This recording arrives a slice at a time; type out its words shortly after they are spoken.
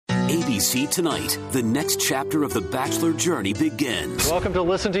ABC Tonight, the next chapter of the Bachelor journey begins. Welcome to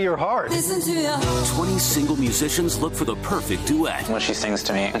Listen to Your Heart. Listen to your heart. 20 single musicians look for the perfect duet. When she sings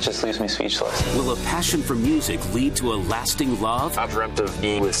to me, it just leaves me speechless. Will a passion for music lead to a lasting love? I've dreamt of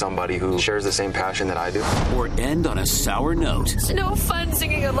being with somebody who shares the same passion that I do. Or end on a sour note? It's no fun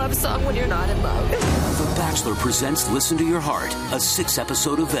singing a love song when you're not in love. The Bachelor presents Listen to Your Heart, a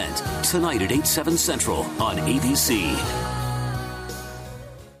 6-episode event, tonight at 8/7 Central on ABC.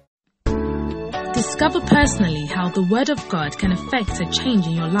 Discover personally how the Word of God can affect a change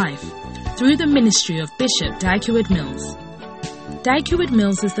in your life through the ministry of Bishop Dag Heward-Mills. Dag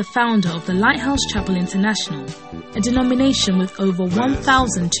Heward-Mills is the founder of the Lighthouse Chapel International, a denomination with over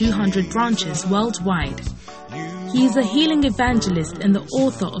 1,200 branches worldwide. He is a healing evangelist and the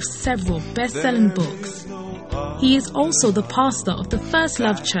author of several best-selling books. He is also the pastor of the First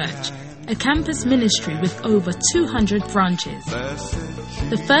Love Church, a campus ministry with over 200 branches.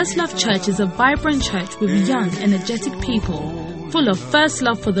 The First Love Church is a vibrant church with young, energetic people, full of first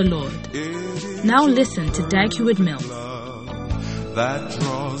love for the Lord. Now listen to Dag Heward-Mills. That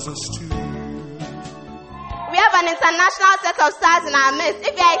draws us to. We have an international set of stars in our midst.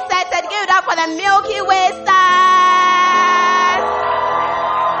 If you're excited, give it up for the Milky Way stars.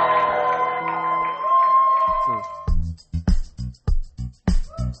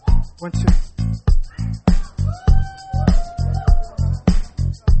 1, 2.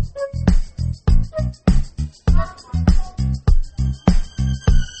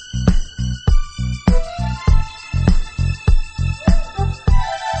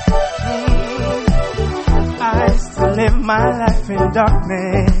 Live my life in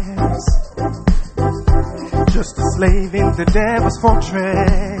darkness, just a slave in the devil's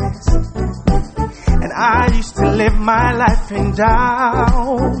fortress. And I used to live my life in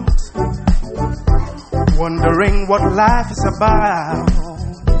doubt, wondering what life is about.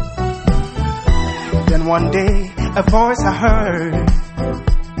 Then one day a voice I heard,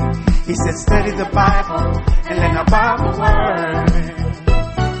 he said, study the Bible and learn about the word.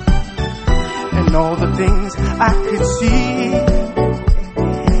 And all the things I could see,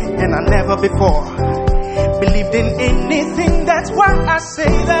 and I never before believed in anything. That's why I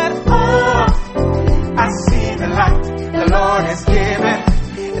say that, oh, I see the light the Lord has given.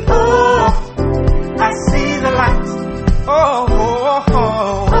 And oh, I see the light. Oh, oh,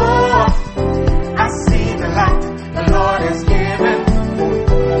 oh, oh, I see the light the Lord has given.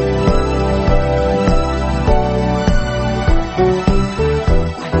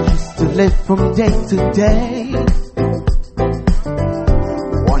 Live from day to day,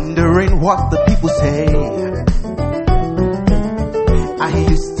 wondering what the people say. I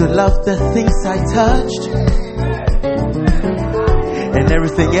used to love the things I touched, and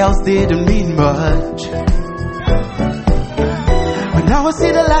everything else didn't mean much. But now I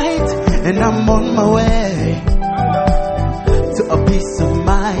see the light, and I'm on my way to a peace of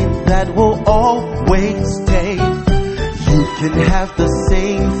mind that will always stay. You can have the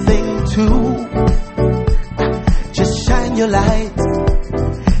same thing too. Just shine your light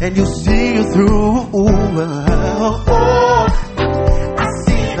and you'll see you through. Oh, I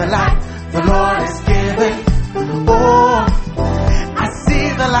see the light the Lord has given. Oh, I see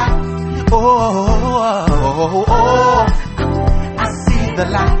the light. Oh, I see the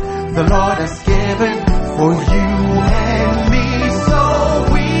light the Lord has given for you and me, so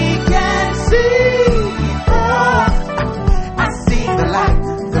we can see.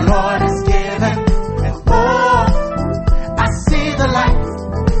 The Lord has given, and oh, I see the light.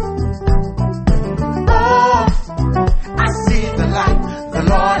 Oh, I see the light the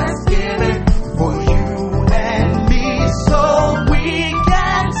Lord has given for you and me, so we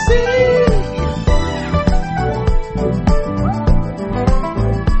can see.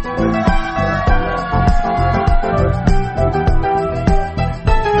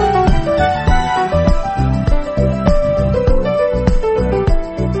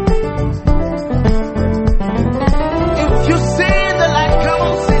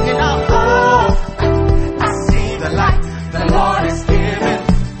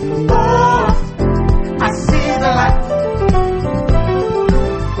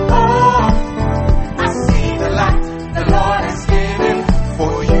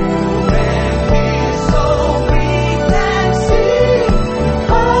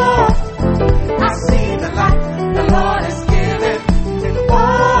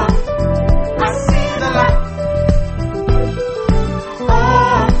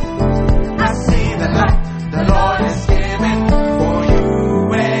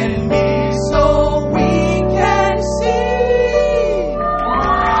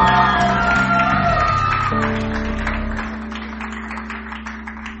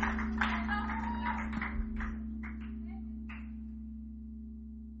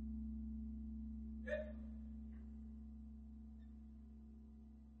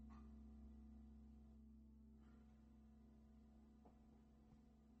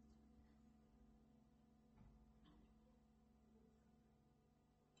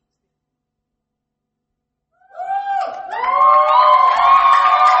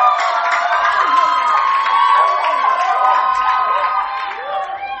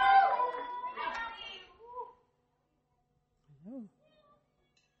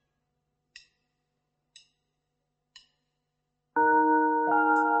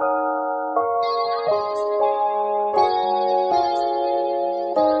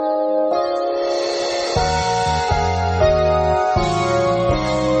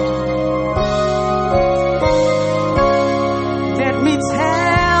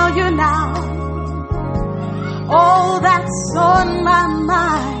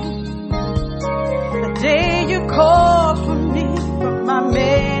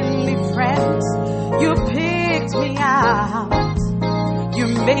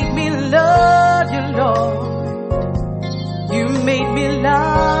 love you, Lord. You made me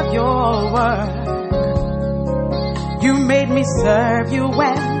love your word. You made me serve you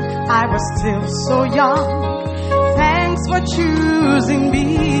when I was still so young. Thanks for choosing me.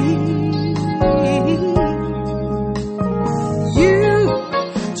 You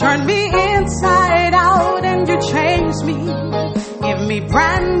turned me inside out and you changed me. Give me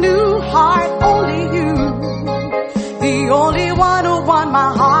brand new heart, only you. The only one who won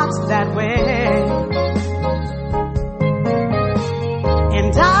my heart that way.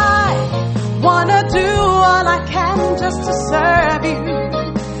 And I wanna do all I can just to serve you.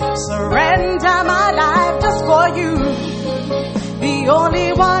 Surrender my life just for you. The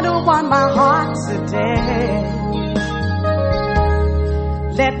only one who won my heart today.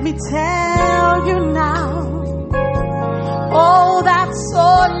 Let me tell you now, all that's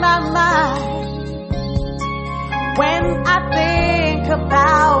on my mind. When I think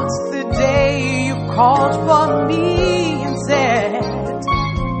about the day you called for me and said,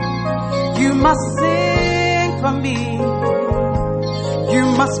 you must sing for me, you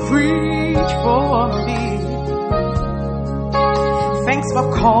must preach for me. Thanks for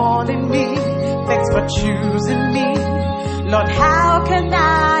calling me, thanks for choosing me. Lord, how can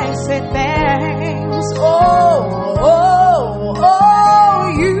I say thanks? Oh,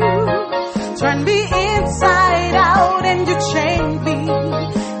 you turned me inside out and you changed me.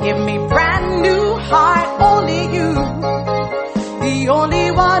 Give me brand new heart, only you. The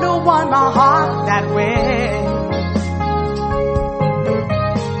only one who won my heart that way.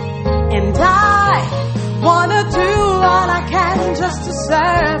 And I wanna do all I can just to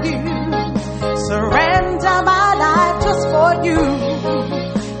serve you. Surrender my life just for you.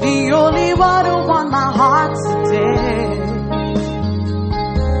 The only one who won my heart today.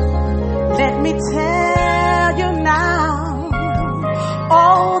 Let me tell you now,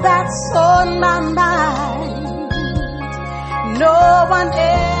 all that's on my mind. No one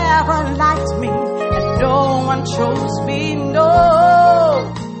ever liked me, and no one chose me, no.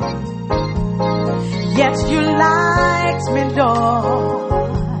 Yet you liked me, Lord.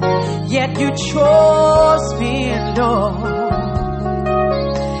 Yet you chose me, Lord.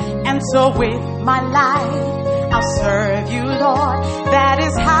 And so with my life, I'll serve you, Lord. That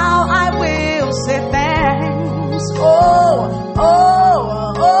is how I will say thanks.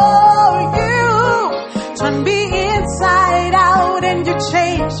 You turned me inside out and you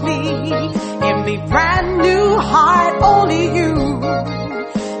changed me. Give me brand new heart, only you.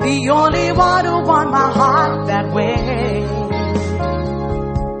 The only one who won my heart that way.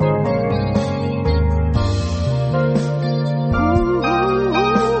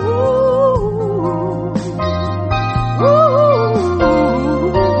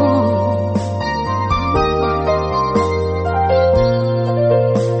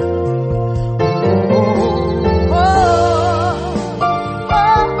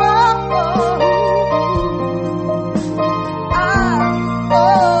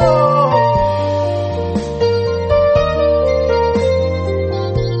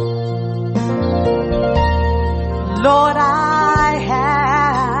 Lord, I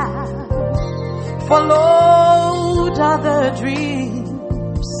have followed other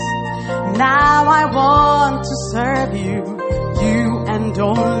dreams. Now I want to serve you, you and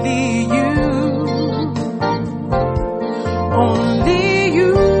only you. Only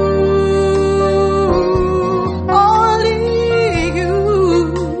you. Only you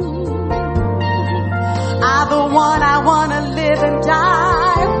are the one I want to live and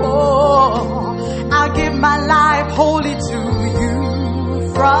die for. I'll give my life wholly to you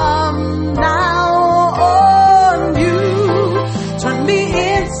from now on. You turn me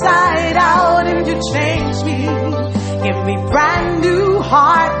inside out and you change me. Give me brand new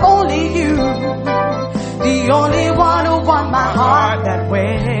heart, only you. The only one who won my heart that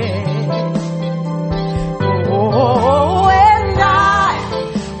way. Oh, and I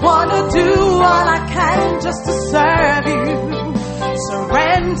wanna do all I can just to serve you.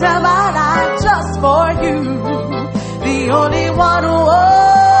 Surrender my life just for you. The only one who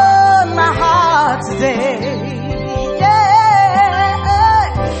won my heart today. Yeah,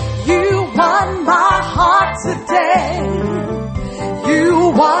 you won my heart today. You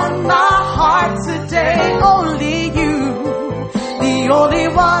won my heart today. Only you, the only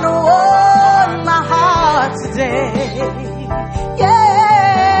one who won my heart today.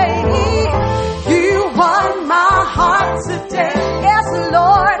 Yeah, you won my heart today. Yes,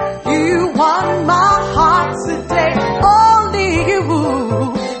 Lord, you won my heart today. Only you,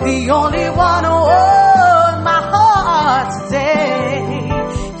 the only one who won my heart today.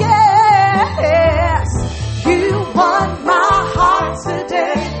 Yes, you won my heart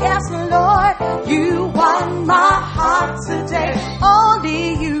today. Yes, Lord.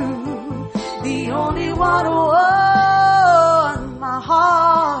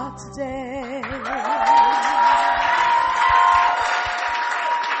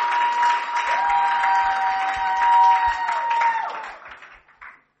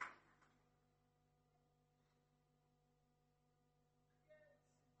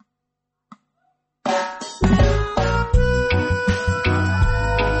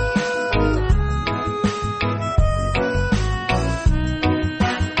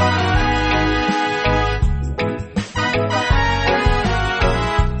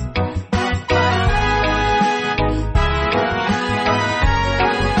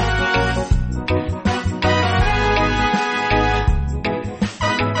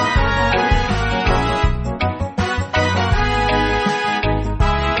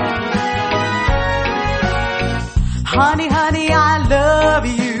 Honey, honey, I love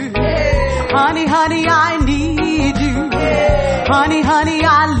you. Honey, honey, I need you. Honey, honey,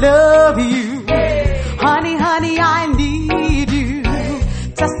 I love you. Honey, honey, I need you.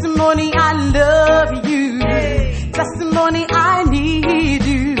 Testimony, I love you. Testimony, I need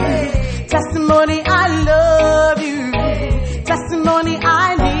you. Testimony, I love you. Testimony,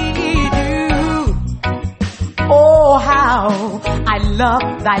 I need you. Oh, how I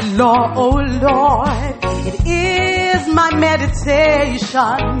love thy law, oh Lord. It is my meditation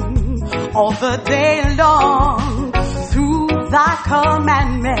all the day long. Through thy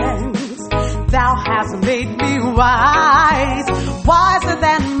commandments, thou hast made me wise, wiser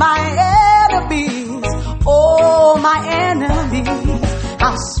than my enemies. Oh, my enemies,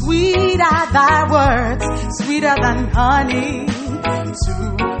 how sweet are thy words, sweeter than honey to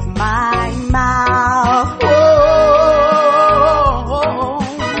my mouth. Oh,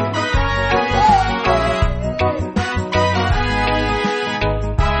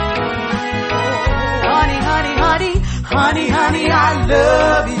 honey, honey, honey, honey, honey, I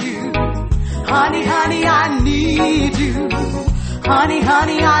love you. Honey, honey, I need you. Honey,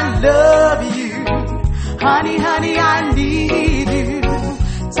 honey, I love you. Honey, honey, I need you.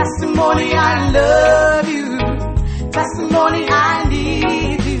 Testimony, I love you. Testimony, I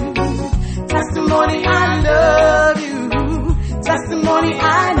need you. Testimony, I love you. Testimony,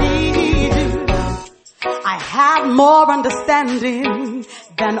 I need you. I have more understanding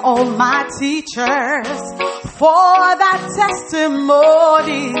than all my teachers, for that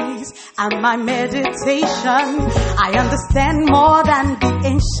testimonies and my meditation. I understand more than the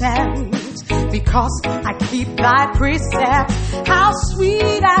ancient, because I keep thy precepts. How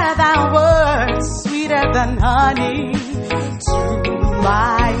sweet are thy words, sweeter than honey to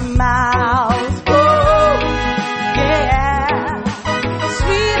my mouth. Oh, yeah,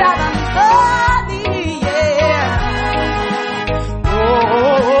 sweeter than honey, yeah.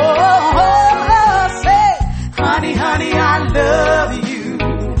 Oh, say, honey, honey, I love you.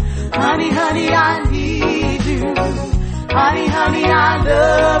 Honey, honey, I need you. Honey, honey, I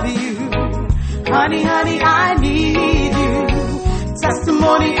love you. Honey, honey, I need you.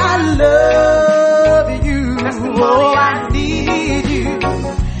 Testimony, I love you. Oh, I need you.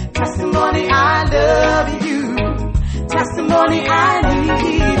 Testimony, I love you. Testimony, I need you.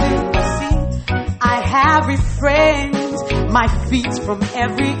 See, I have refrained my feet from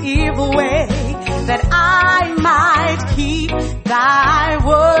every evil way, that I might keep thy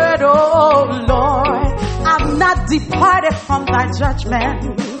word, oh Lord. I've not departed from thy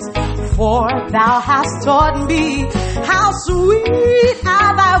judgment, for thou hast taught me how sweet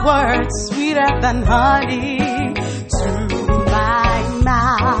are thy words, sweeter than honey to my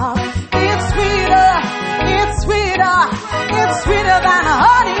mouth. It's sweeter, it's sweeter, it's sweeter than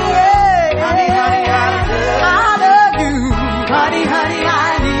honey. Yeah. Honey, honey, I love you. Honey, honey, I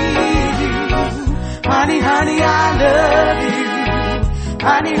need you. Honey, honey, I love you.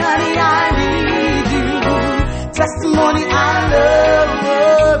 Honey, honey, I need you. Testimony, I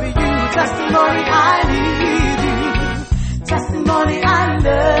love you. Testimony, I need you. Testimony, I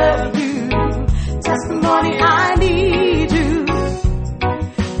love you. Testimony, I need you.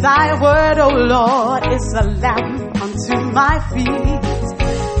 Thy word, O Lord, is a lamp unto my feet.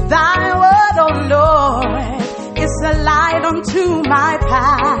 Thy word, O Lord, is a light unto my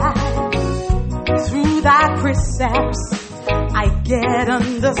path. Through thy precepts, I get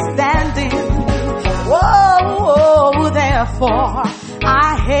understanding. Whoa, therefore,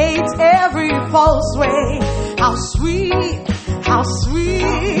 I hate every false way. How sweet, how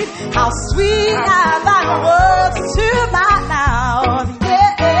sweet, how sweet are thy words to my mouth.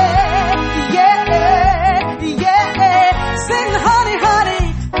 Yeah, yeah, yeah. Sing, honey, honey,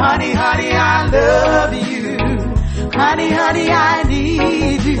 honey, honey, I love you. Honey, honey, I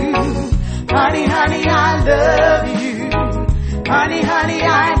need you. Honey, honey, I love you. Honey, honey,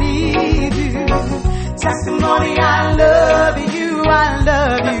 I need you. Testimony, I love you,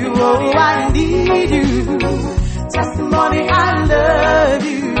 oh, I need you. Testimony, I love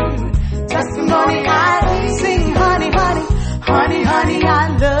you. Testimony, I sing, honey, honey, honey, honey, I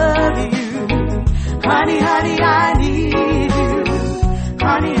love you. Honey, honey, I need you.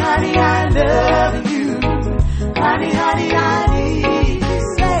 Honey, honey, I love you. Honey, honey, I need you.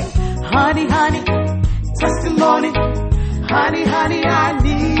 Say, honey, honey, testimony. Honey, honey, I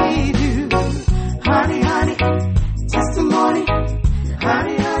need you. Honey, honey, testimony.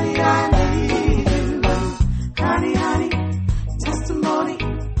 Honey, honey, I need you. Honey, honey, testimony.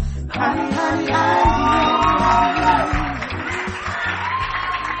 Honey, honey, I need you.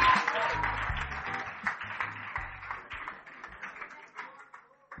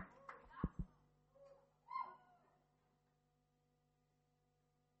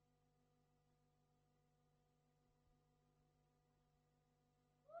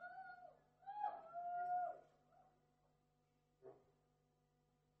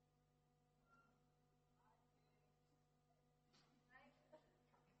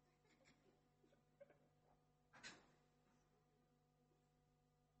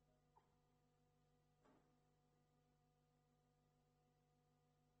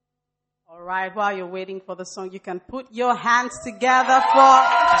 All right, while you're waiting for the song, you can put your hands together for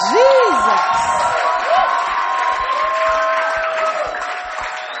Jesus.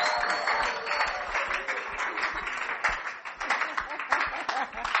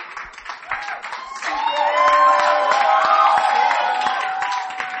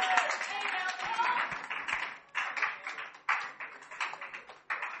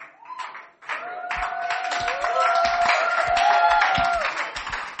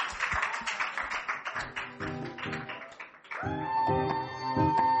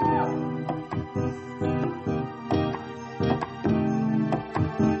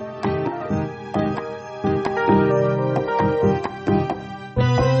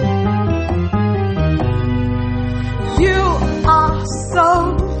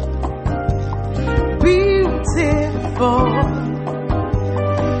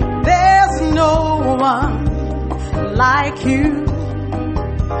 Like you,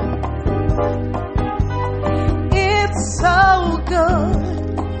 it's so good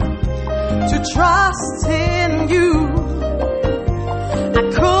to trust in you. I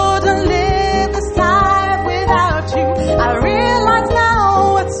couldn't live this life without you. I realize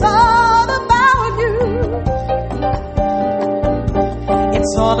now it's all about you.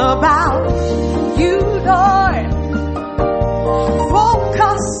 It's all about you, Lord.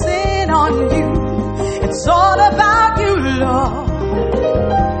 Focusing on you. It's all about you, Lord.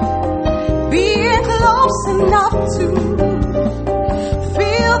 Being close enough to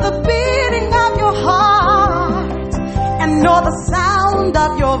feel the beating of your heart and know the sound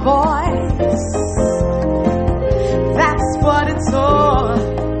of your voice. That's what it's all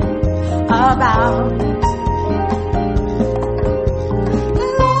about.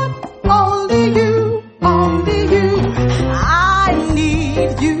 Lord, only you, only you. I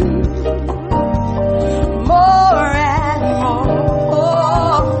need you.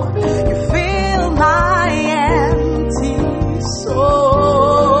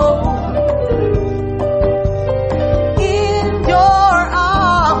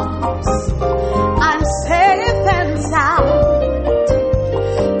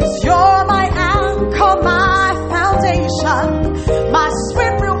 My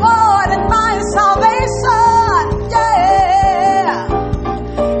sweet reward and my salvation, yeah.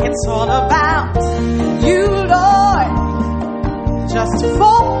 It's all about you, Lord. Just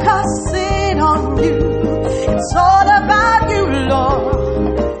focusing on you. It's all about you, Lord.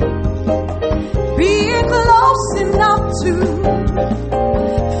 Being close enough to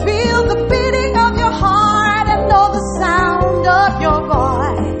feel the beating of your heart and know the sound of your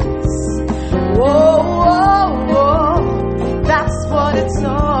voice. Whoa, whoa, whoa. That's what it's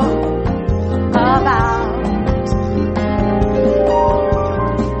all about.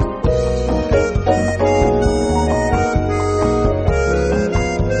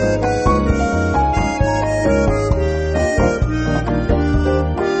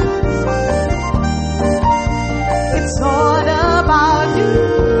 It's all about you.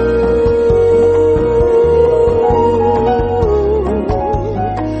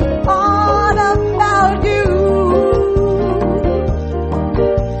 All about you.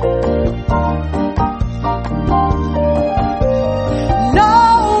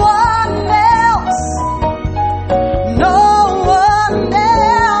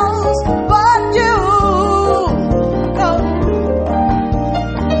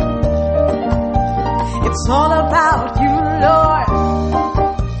 It's all about you, Lord.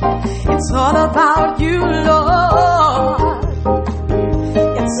 It's all about you, Lord.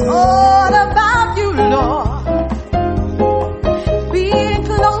 It's all about you, Lord. Being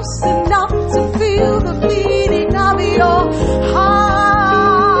close enough to feel the beating of your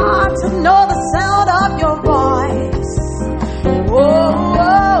heart, to know the sound of your voice. Whoa,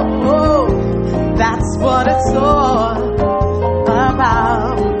 whoa, whoa. That's what it's all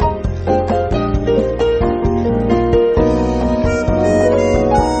about.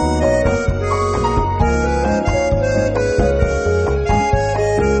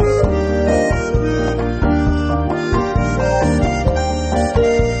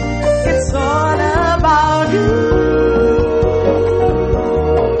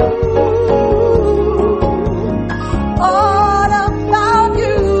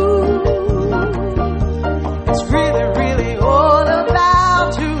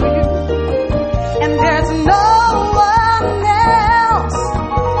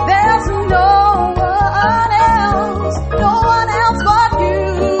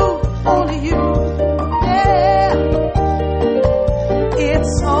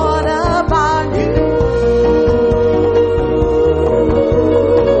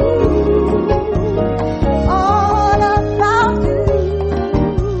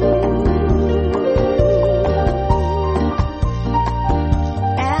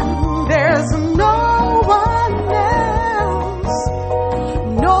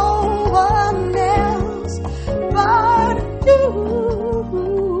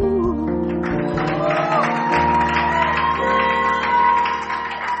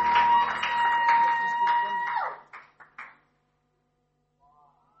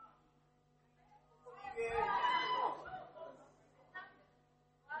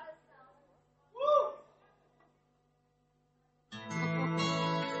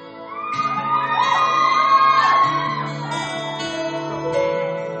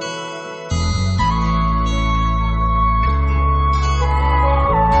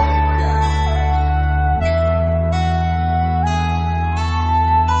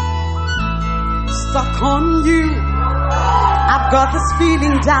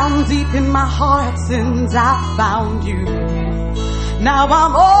 feeling down deep in my heart since I found you. Now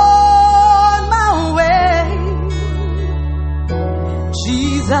I'm on my way.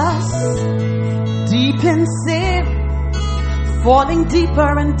 Jesus, deep in sin, falling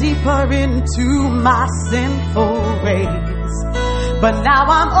deeper and deeper into my sinful ways. But now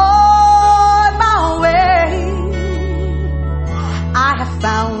I'm on my way. I have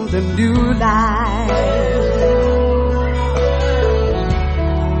found a new life.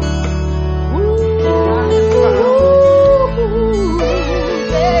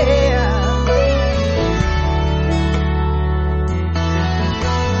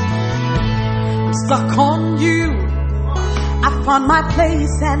 Stuck on you, I found my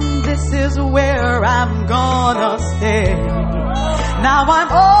place, and this is where I'm gonna stay. Now I'm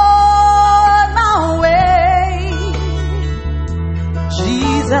on my way.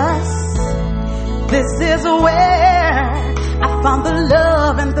 Jesus, this is where I found the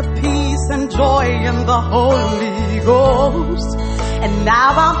love and the peace and joy and the Holy Ghost. And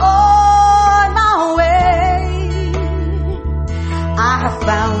now I'm on my way. I have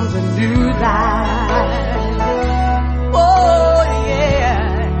found a new life. Oh yeah,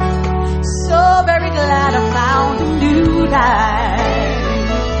 so very glad I found a new life.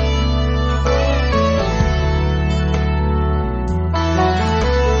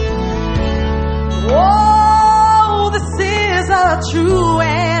 Oh, this is a true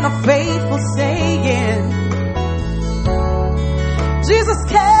and a faithful saying. Jesus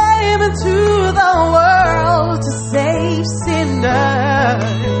came into the world to save sinners.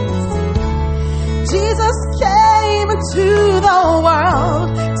 Jesus came into the world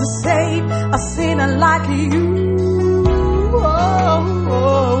to save a sinner like you.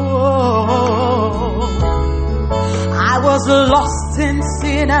 I was lost in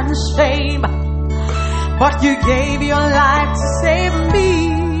sin and shame, but you gave your life to save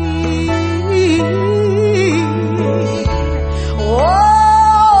me. Oh,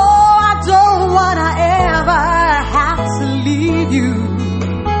 I don't wanna ever have to leave you.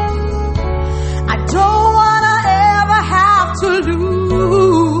 I don't wanna ever have to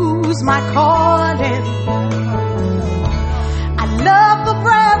lose my calling. I love the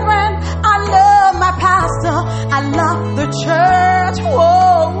brethren, I love my pastor, I love the church.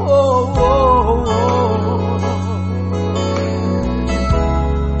 Whoa, whoa, whoa, whoa.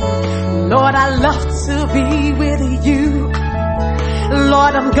 Lord, I love to be with you.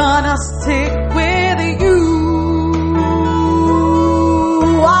 Lord, I'm gonna stick with you.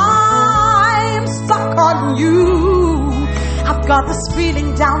 I'm stuck on you. I've got this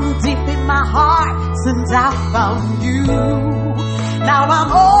feeling down deep in my heart since I found you. Now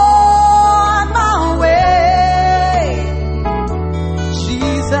I'm on my way.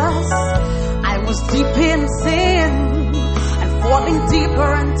 Jesus, I was deep in sin and falling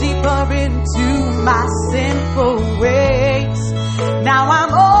deeper and deeper into my sinful ways. Now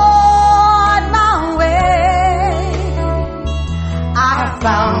I'm on my way. I have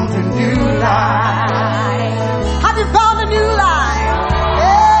found a new life. Have you found a new life?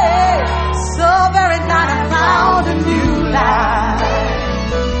 Hey, so very glad I found a new life.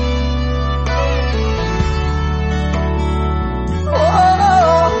 Oh,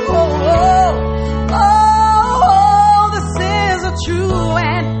 oh, oh, oh, this is a true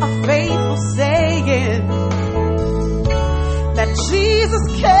and a faithful saying. That Jesus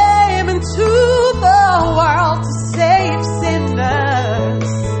came into the world to save sinners.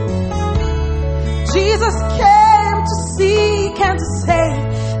 Jesus came to seek and to save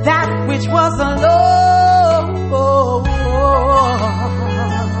that which was lost. Oh,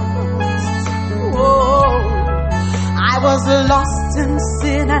 I was lost in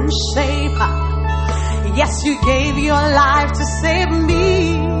sin and shame. Yes, you gave your life to save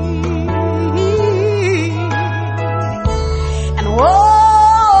me. Oh,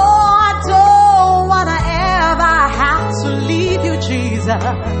 I don't wanna ever have to leave you, Jesus.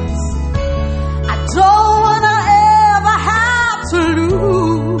 I don't wanna ever have to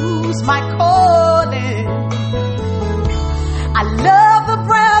lose my calling. I love the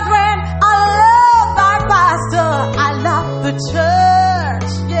brethren, I love my pastor, I love the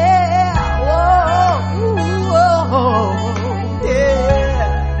church, yeah. Whoa, yeah.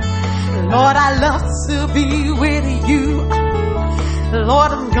 Lord, I love to be with you.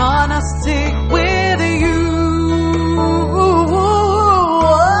 Lord, I'm gonna stick with you.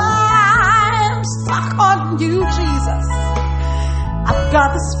 I'm stuck on you, Jesus. I've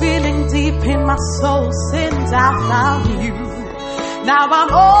got this feeling deep in my soul since I found you. Now I'm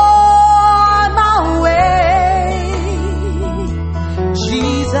on my way.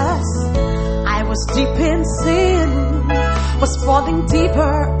 Jesus, I was deep in sin, was falling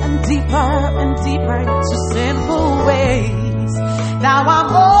deeper and deeper and deeper into sinful ways. Now I'm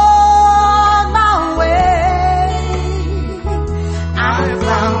on my way. I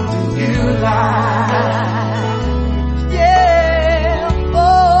found a new life. Yeah,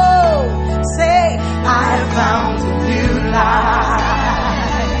 oh, say I found a new life.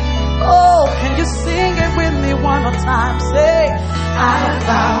 Oh, can you sing it with me one more time? Say I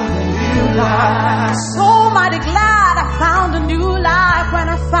found a new life. So mighty glad I found a new life when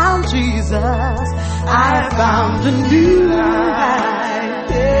I found Jesus. I found a new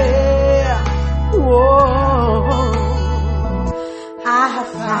life. Yeah. Whoa. I have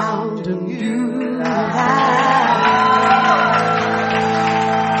found a new life.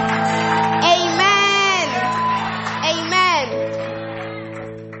 Amen. Amen.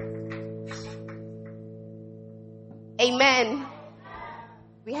 Amen.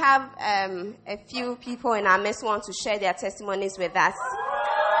 We have a few people in our midst who want to share their testimonies with us.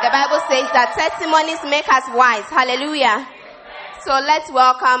 The Bible says that testimonies make us wise. Hallelujah. So let's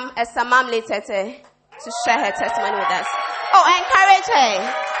welcome Esther Mamle Tete to share her testimony with us. Oh, encourage her.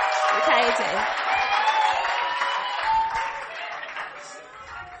 Encourage her.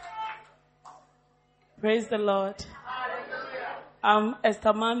 Praise the Lord. I'm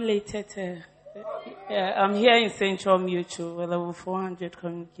Esther Mamle Tete. I'm here in Central Miotso, with over 400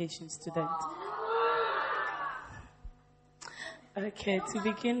 communication students. Okay, to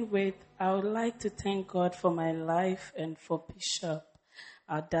begin with, I would like to thank God for my life and for Bishop,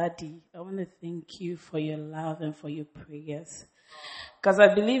 our daddy. I want to thank you for your love and for your prayers. Because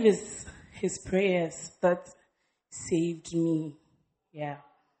I believe it's his prayers that saved me. Yeah.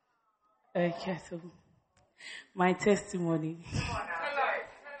 Okay, so my testimony.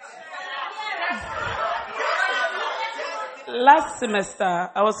 Last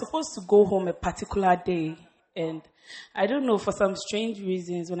semester, I was supposed to go home a particular day, and I don't know, for some strange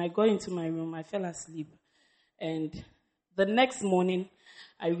reasons, when I got into my room, I fell asleep. And the next morning,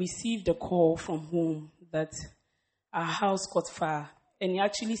 I received a call from home that our house caught fire, and it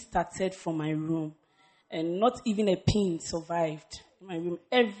actually started from my room, and not even a pin survived in my room.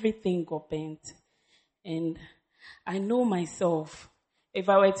 Everything got burnt. And I know myself, if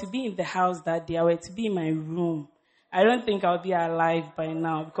I were to be in the house that day, I were to be in my room, I don't think I'll be alive by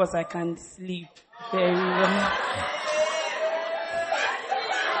now because I can't sleep very well.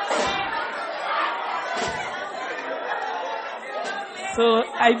 So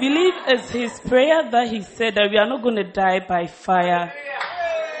I believe it's his prayer that he said that we are not going to die by fire.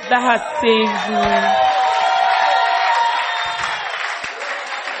 That has saved me.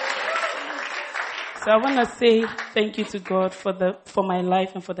 So I want to say thank you to God for my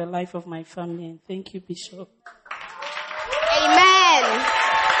life and for the life of my family. And thank you, Bishop. Amen.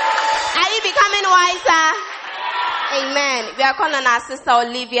 Are you becoming wiser? Amen. We are calling on our sister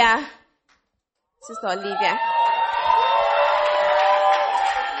Olivia. Sister Olivia.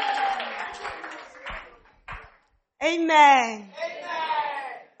 Amen.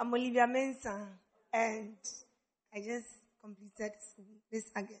 I'm Olivia Mensah, and I just completed school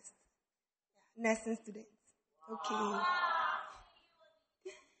this August. Nursing student.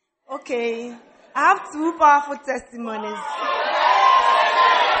 Okay. I have two powerful testimonies.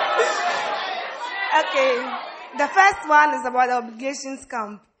 Okay. The first one is about the obligations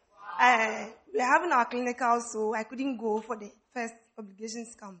camp. We're having our clinical, so I couldn't go for the first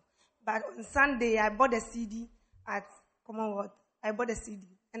obligations camp. But on Sunday, I bought a CD at Commonwealth. I bought a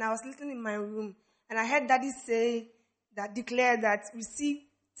CD, and I was listening in my room, and I heard Daddy declare that receive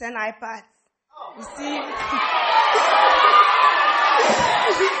 10 iPads. Receive.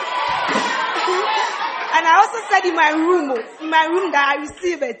 And I also said in my room that I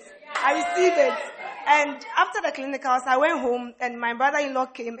receive it. And after the clinicals, I went home, and my brother-in-law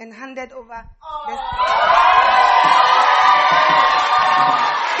came and handed over this.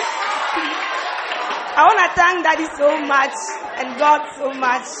 I want to thank Daddy so much and God so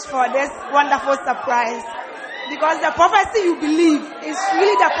much for this wonderful surprise. Because the prophecy you believe is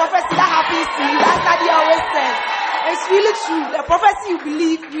really the prophecy that happens to you. That's Daddy always says. It's really true. The prophecy you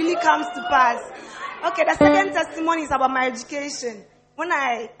believe really comes to pass. Okay, the second testimony is about my education. When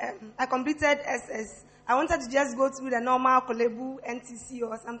I completed SS, I wanted to just go through the normal Kolebu, NTC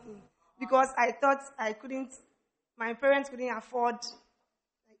or something. Because I thought my parents couldn't afford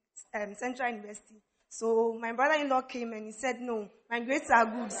Central University. So my brother-in-law came and he said, no, my grades are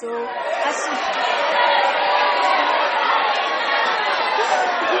good, so I should...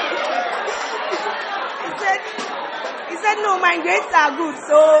 He said, no, my grades are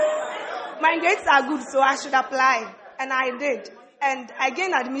good, so I should apply. And I did. And I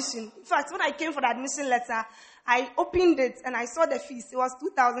gained admission. In fact, when I came for the admission letter, I opened it and I saw the fees. It was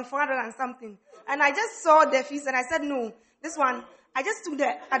 2,400 and something. And I just saw the fees and I said, no, this one, I just took the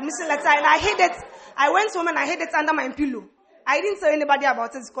admission letter and I hid it. I went home and I hid it under my pillow. I didn't tell anybody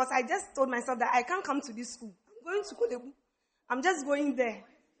about it because I just told myself that I can't come to this school. I'm going to Kodebu. I'm just going there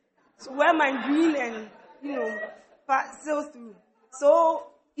to wear my green and, sail through. So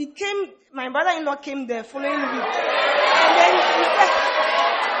he came, my brother-in-law came the following week. And then he said,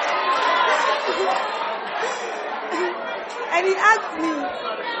 and he asked me,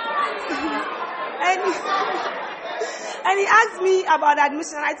 and he asked me about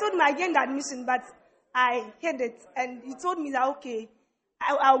admission. I told him I gained admission, but I hid it. And he told me that, okay,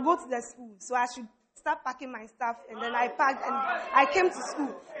 I'll go to the school. So I should start packing my stuff. And then I packed and I came to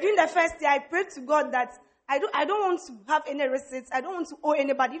school. During the first year, I prayed to God that I don't want to have any receipts. I don't want to owe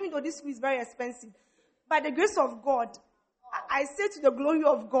anybody, even though this school is very expensive. By the grace of God, I say to the glory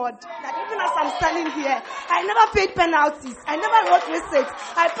of God that even as I'm standing here, I never paid penalties. I never wrote receipts.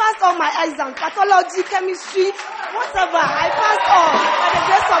 I passed all my exams, pathology, chemistry, whatever. I passed all by the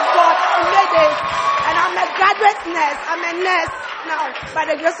grace of God. I made it. And I'm a graduate nurse. I'm a nurse now by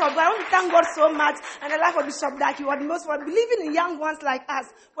the grace of God. I want to thank God so much and the life of Bishop Daki, what most for believing in young ones like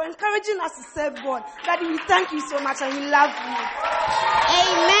us, for encouraging us to serve God. Daddy, we thank you so much and we love you.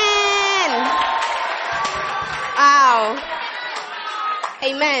 Amen. Wow.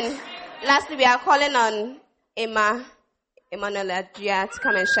 Amen. Lastly, we are calling on Emmanuel Adria to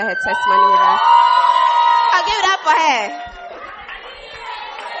come and share her testimony with us. I'll give it up for her.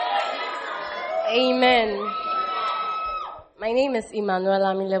 Amen. My name is Emmanuel.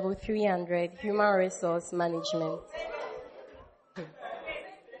 I'm in level 300, Human Resource Management.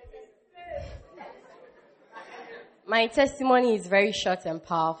 My testimony is very short and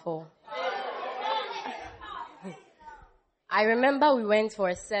powerful. I remember we went for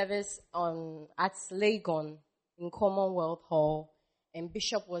a service at Legon in Commonwealth Hall, and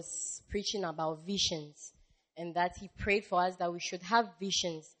Bishop was preaching about visions, and that he prayed for us that we should have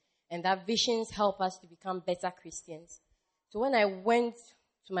visions, and that visions help us to become better Christians. So when I went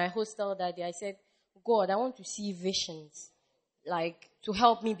to my hostel that day, I said, God, I want to see visions, like to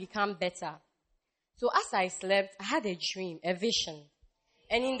help me become better. So as I slept, I had a dream, a vision.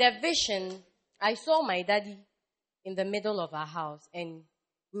 And in the vision, I saw my daddy in the middle of our house, and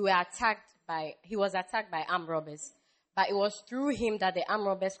he was attacked by armed robbers. But it was through him that the armed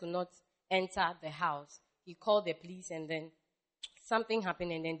robbers could not enter the house. He called the police, and then something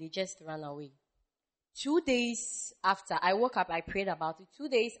happened, and then they just ran away. 2 days after, I woke up, I prayed about it. 2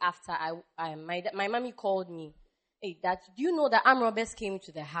 days after, my mommy called me. Hey, Dad, do you know that armed robbers came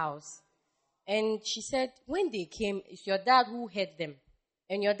to the house? And she said, when they came, it's your dad who hid them.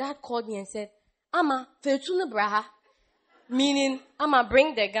 And your dad called me and said, Ama, fetuna braha. Meaning, Ama,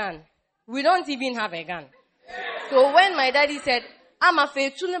 bring the gun. We don't even have a gun. So when my daddy said, Ama,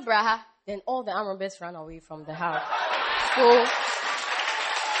 fetuna braha, then all the armed robbers ran away from the house.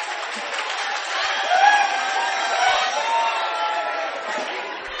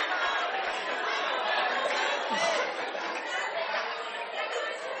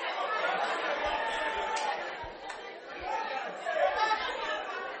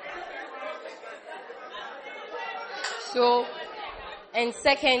 And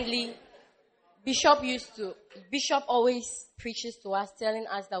secondly, Bishop always preaches to us, telling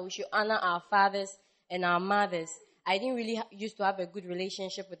us that we should honor our fathers and our mothers. I didn't really used to have a good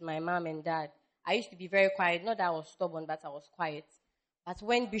relationship with my mom and dad. I used to be very quiet. Not that I was stubborn, but I was quiet. But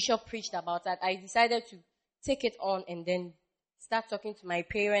when Bishop preached about that, I decided to take it on and then start talking to my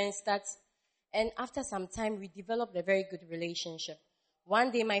parents. And after some time, we developed a very good relationship. One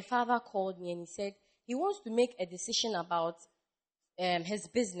day, my father called me and he said he wants to make a decision about his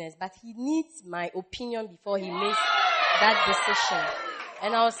business, but he needs my opinion before he makes that decision.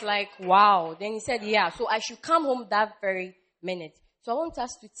 And I was like, wow. Then he said, yeah, so I should come home that very minute. So I want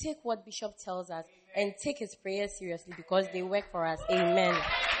us to take what Bishop tells us and take his prayers seriously because they work for us. Amen.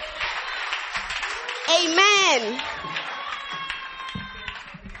 Amen.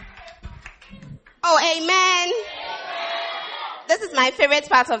 Oh, amen. This is my favorite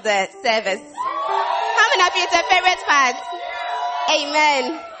part of the service. How many of you it's a favorite part?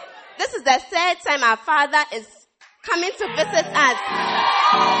 Amen. This is the third time our Father is coming to visit us.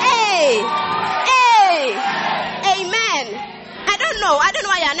 Hey! Amen. I don't know why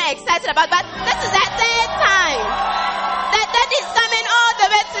you're not excited about, but this is the third time that Daddy is coming all the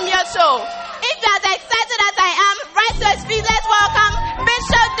way to Miotso. If you're as excited as I am, rise to his feet. Let's welcome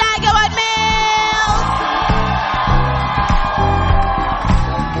Bishop Dagwood Mills.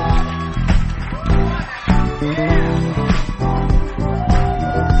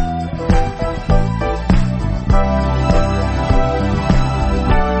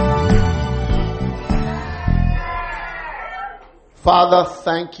 Father,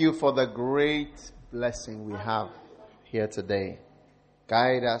 thank you for the great blessing we have here today.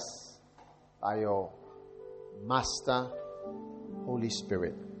 Guide us by your Master, Holy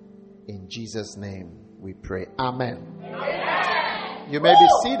Spirit. In Jesus' name we pray. Amen. Amen. You may be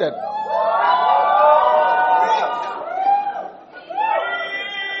seated.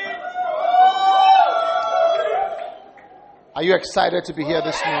 Are you excited to be here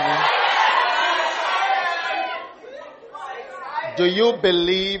this morning? Do you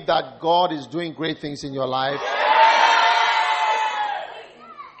believe that God is doing great things in your life?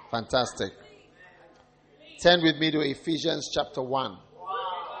 Fantastic. Turn with me to Ephesians chapter 1.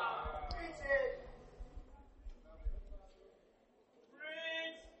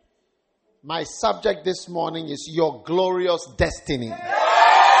 My subject this morning is your glorious destiny.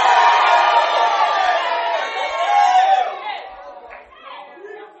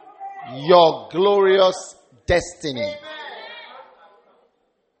 Your glorious destiny.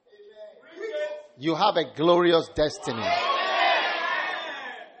 You have a glorious destiny.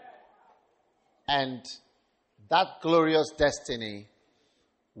 And that glorious destiny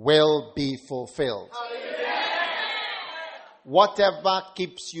will be fulfilled. Whatever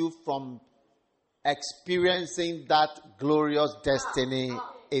keeps you from experiencing that glorious destiny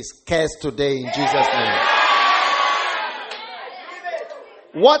is cursed today in Jesus' name.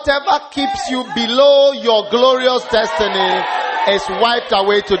 Whatever keeps you below your glorious destiny is wiped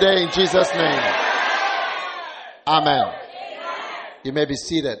away today in Jesus' name. Amen. You may be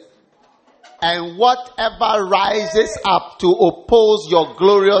seated. And whatever rises up to oppose your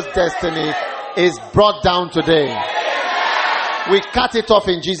glorious destiny is brought down today. We cut it off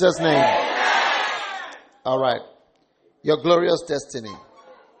in Jesus' name. All right. Your glorious destiny.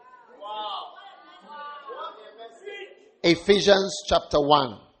 Ephesians chapter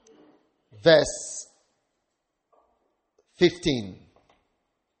 1, verse 15.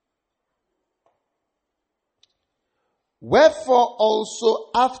 Wherefore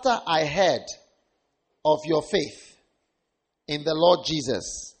also after I heard of your faith in the Lord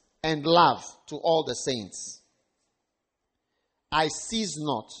Jesus and love to all the saints, I cease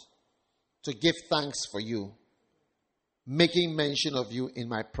not to give thanks for you, making mention of you in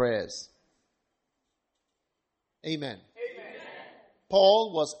my prayers. Amen. Amen.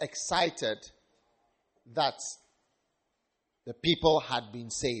 Paul was excited that the people had been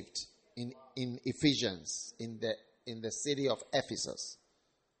saved in Ephesians, in the city of Ephesus.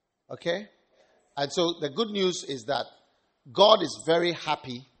 Okay? And so the good news is that God is very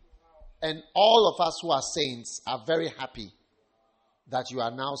happy, and all of us who are saints are very happy that you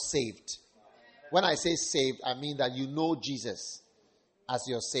are now saved. When I say saved, I mean that you know Jesus as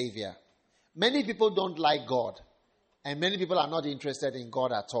your Savior. Many people don't like God, and many people are not interested in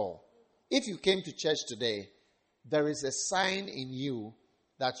God at all. If you came to church today, there is a sign in you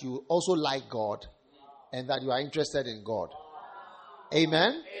that you also like God and that you are interested in God.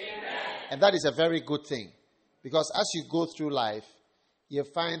 Amen? Amen. And that is a very good thing, because as you go through life, you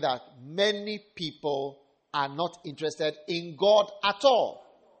find that many people are not interested in God at all.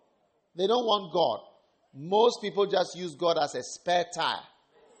 They don't want God. Most people just use God as a spare tire.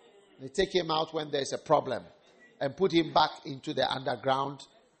 They take him out when there's a problem and put him back into the underground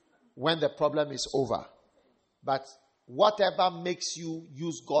when the problem is over. But whatever makes you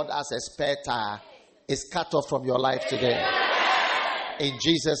use God as a spare tire is cut off from your life today. In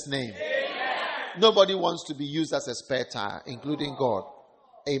Jesus' name. Nobody wants to be used as a spare tire, including God.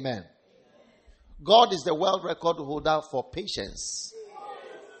 Amen. God is the world record holder for patience.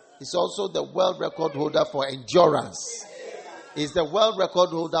 He's also the world record holder for endurance. He's the world record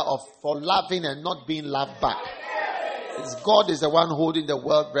holder for loving and not being loved back. God is the one holding the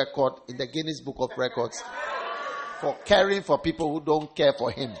world record in the Guinness Book of Records for caring for people who don't care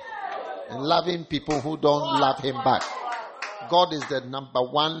for him and loving people who don't love him back. God is the number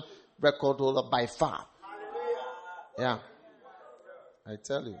one record holder by far. Yeah. I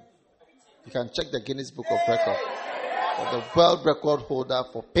tell you. You can check the Guinness Book of Records. For the world record holder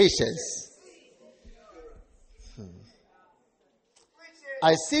for patience.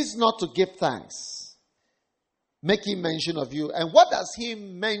 I cease not to give thanks, making mention of you. And what does he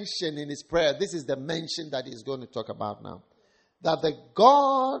mention in his prayer? This is the mention that he's going to talk about now. That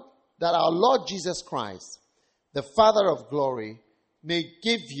that our Lord Jesus Christ, the Father of glory, may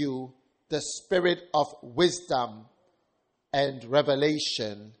give you the spirit of wisdom and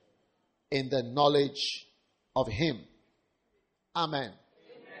revelation in the knowledge of him. Amen. Amen.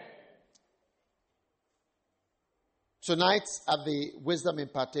 Tonight at the Wisdom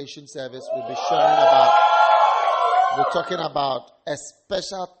Impartation Service, we're talking about a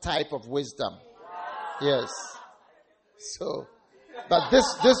special type of wisdom. Yes. So, But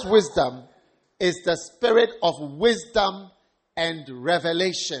this wisdom is the spirit of wisdom and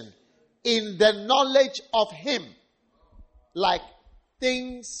revelation in the knowledge of Him. Like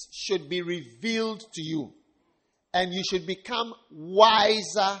things should be revealed to you, and you should become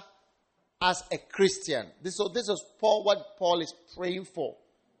wiser as a Christian. This is what Paul is praying for,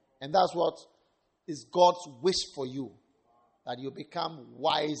 and that's what is God's wish for you, that you become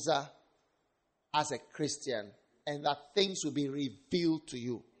wiser as a Christian, and that things will be revealed to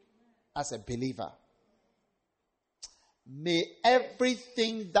you as a believer. May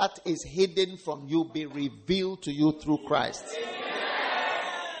everything that is hidden from you be revealed to you through Christ.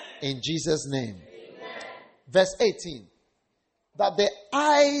 In Jesus' name. Verse 18. That the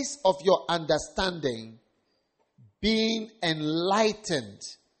eyes of your understanding being enlightened.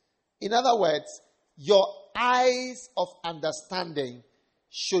 In other words, your eyes of understanding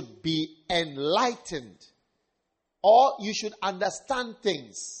should be enlightened. Or you should understand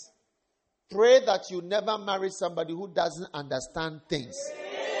things. Pray that you never marry somebody who doesn't understand things.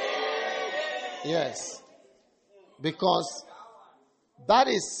 Yes. Because that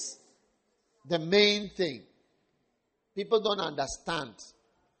is the main thing. People don't understand.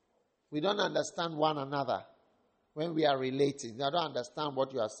 We don't understand one another when we are relating. I don't understand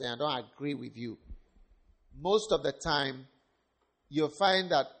what you are saying. I don't agree with you. Most of the time, you'll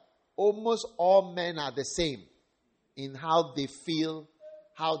find that almost all men are the same in how they feel,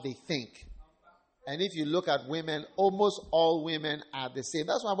 how they think. And if you look at women, almost all women are the same.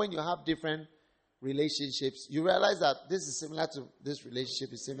 That's why when you have different relationships, you realize that this is similar to this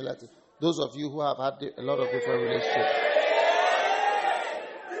relationship is similar to those of you who have had a lot of different relationships.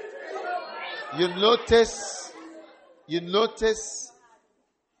 You notice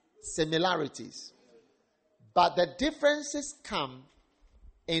similarities. But the differences come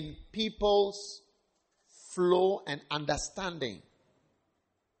in people's flow and understanding.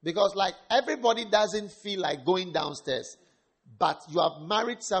 Because like everybody doesn't feel like going downstairs, but you have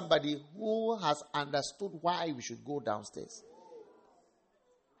married somebody who has understood why we should go downstairs.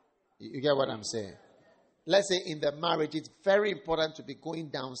 You get what I'm saying? Let's say in the marriage, it's very important to be going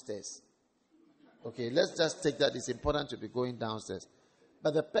downstairs. Okay, let's just take that it's important to be going downstairs.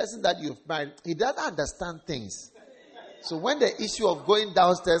 But the person that you've married, he doesn't understand things. So when the issue of going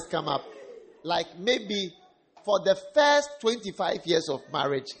downstairs come up, like maybe for the first 25 years of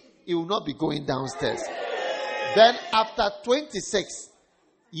marriage, he will not be going downstairs. Then after 26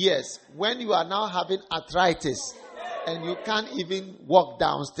 years, when you are now having arthritis and you can't even walk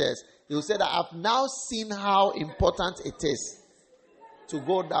downstairs, he will say that I've now seen how important it is to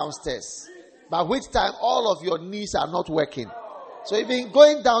go downstairs. By which time all of your knees are not working. So even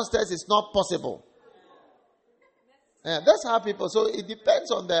going downstairs is not possible. That's how people, so it depends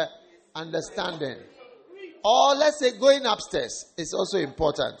on the understanding. Or let's say going upstairs is also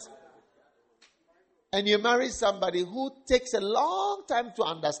important. And you marry somebody who takes a long time to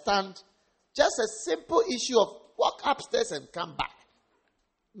understand just a simple issue of walk upstairs and come back.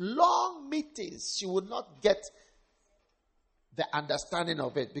 Long meetings, she would not get the understanding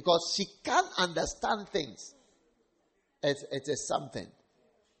of it because she can't understand things. It is something.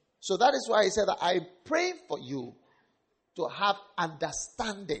 So that is why he said that I pray for you to have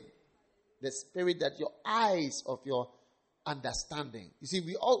understanding. The spirit that your eyes of your understanding. You see,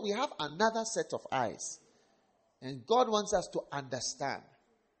 we have another set of eyes. And God wants us to understand.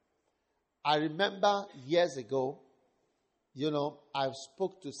 I remember years ago, I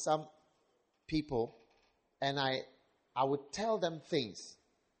spoke to some people and I would tell them things.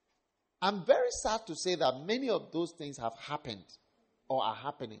 I'm very sad to say that many of those things have happened or are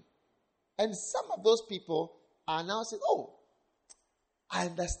happening. And some of those people are now saying, oh, I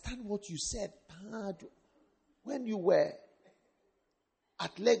understand what you said when you were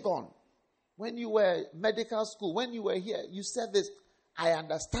at Legon, when you were medical school, when you were here, you said this. I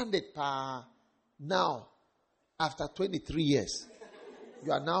understand it now, after 23 years.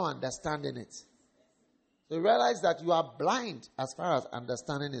 You are now understanding it. So you realize that you are blind as far as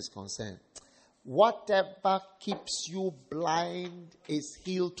understanding is concerned. Whatever keeps you blind is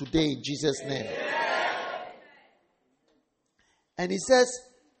healed today in Jesus' name. And he says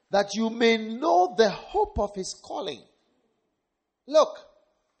that you may know the hope of his calling. Look,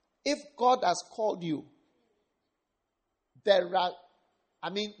 if God has called you,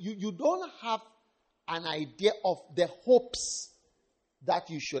 you don't have an idea of the hopes that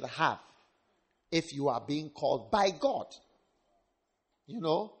you should have if you are being called by God.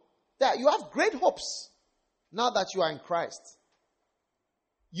 That you have great hopes now that you are in Christ.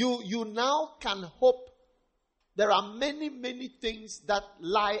 You now can hope. There are many, many things that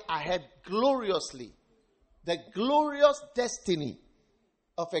lie ahead gloriously. The glorious destiny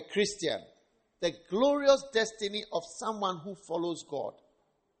of a Christian, the glorious destiny of someone who follows God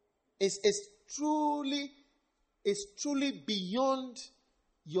is truly beyond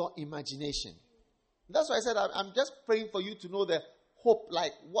your imagination. That's why I said I'm just praying for you to know the hope,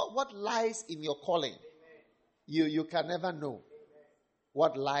 like what lies in your calling. You can never know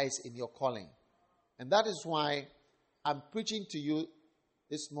what lies in your calling. And that is why I'm preaching to you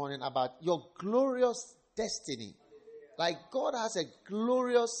this morning about your glorious destiny. Like God has a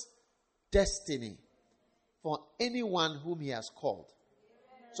glorious destiny for anyone whom He has called.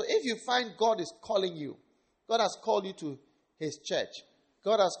 So if you find God is calling you, God has called you to His church,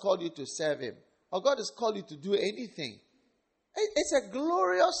 God has called you to serve Him, or God has called you to do anything, it's a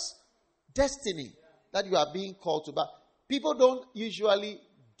glorious destiny that you are being called to. But people don't usually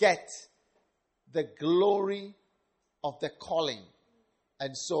get the glory of the calling,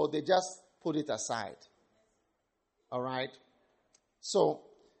 and so they just put it aside. All right? So,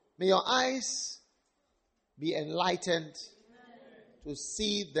 may your eyes be enlightened to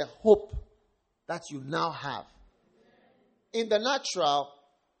see the hope that you now have. In the natural,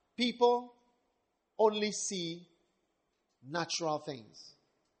 people only see natural things.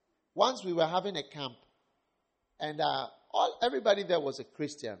 Once we were having a camp, and everybody there was a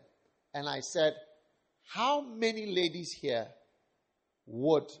Christian, and I said, how many ladies here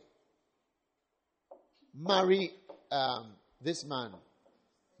would marry this man,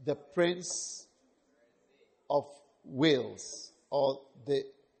 the Prince of Wales, or the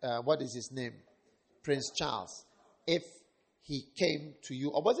what is his name, Prince Charles, if he came to you,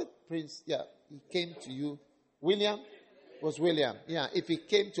 or was it Prince? Yeah, he came to you. William? It was William. Yeah, if he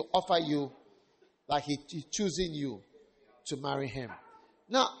came to offer you, like he choosing you to marry him.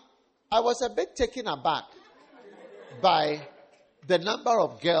 Now, I was a bit taken aback by the number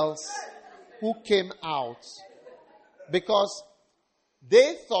of girls who came out, because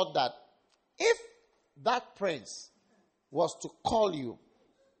they thought that if that prince was to call you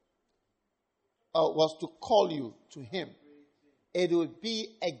to him, it would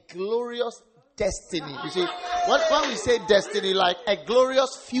be a glorious destiny. You see, when we say destiny, like a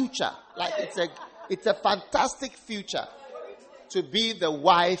glorious future, like it's a fantastic future to be the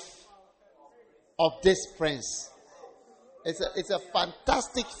wife of this prince. It's a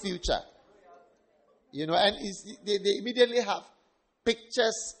fantastic future, you know. And they immediately have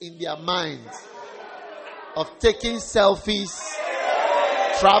pictures in their minds of taking selfies,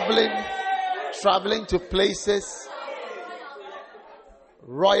 traveling to places,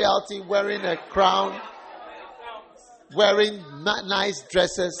 royalty, wearing a crown, wearing nice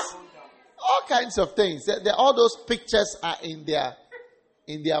dresses, all kinds of things. All those pictures are in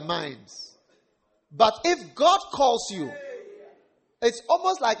their minds. But if God calls you, it's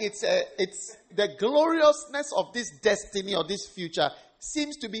almost like it's the gloriousness of this destiny or this future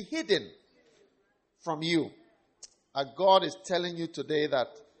seems to be hidden from you. God is telling you today that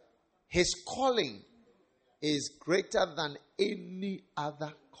His calling is greater than any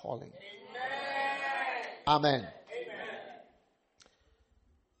other calling. Amen. Amen.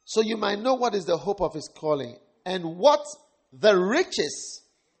 So you might know what is the hope of His calling and what the riches,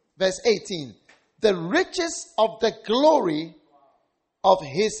 verse 18, the riches of the glory of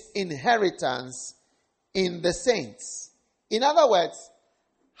His inheritance in the saints. In other words,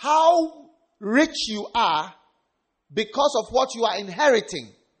 how rich you are because of what you are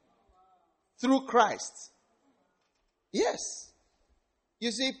inheriting through Christ. Yes.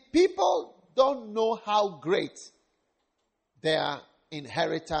 You see, people don't know how great their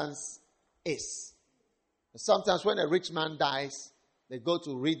inheritance is. Sometimes when a rich man dies, they go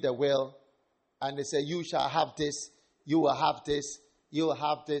to read the will and they say, you shall have this, you will have this, you will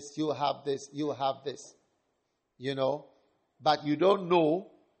have this, you will have this, you will have this. You know, but you don't know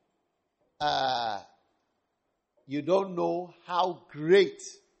how great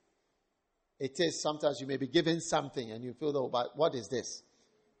it is. Sometimes you may be given something and you feel, oh, but what is this?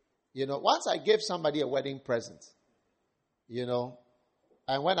 You know, once I gave somebody a wedding present, you know,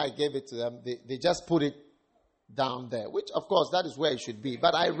 and when I gave it to them, they just put it down there, which of course that is where it should be.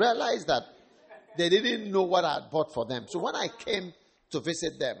 But I realized that they didn't know what I had bought for them. So when I came to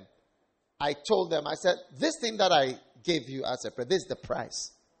visit them, I told them, I said, this thing that I gave you as a present, this is the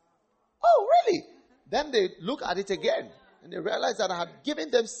price. Oh, really? Then they look at it again and they realize that I had given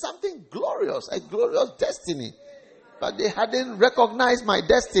them something glorious, a glorious destiny. But they hadn't recognized my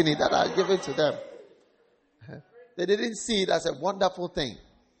destiny that I had given to them. They didn't see it as a wonderful thing.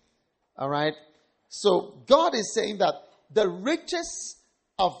 All right? So God is saying that the riches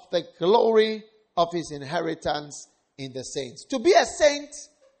of the glory of His inheritance in the saints. To be a saint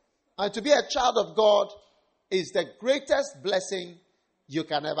and to be a child of God is the greatest blessing you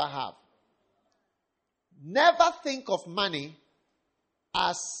can ever have. Never think of money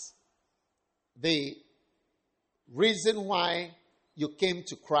as the reason why you came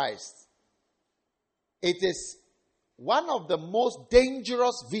to Christ. It is one of the most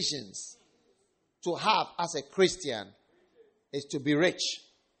dangerous visions to have as a Christian is to be rich.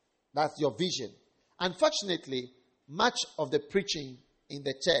 That's your vision. Unfortunately, much of the preaching in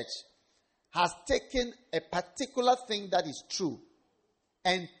the church has taken a particular thing that is true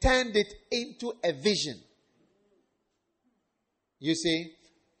and turned it into a vision. You see,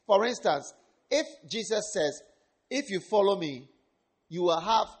 for instance, if Jesus says, if you follow me, you will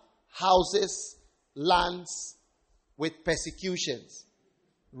have houses, lands with persecutions,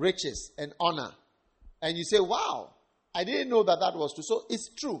 riches, and honor. And you say, wow, I didn't know that was true. So it's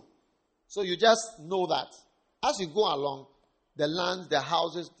true. So you just know that. As you go along, the lands, the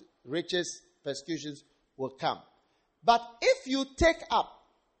houses, riches, persecutions will come. But if you take up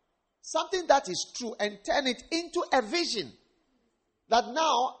something that is true and turn it into a vision, that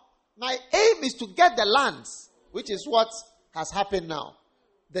now my aim is to get the lands, which is what has happened now.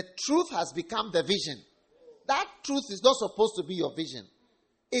 The truth has become the vision. That truth is not supposed to be your vision.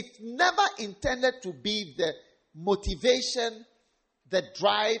 It never intended to be the motivation, the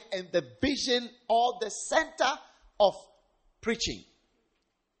drive, and the vision, or the center of preaching.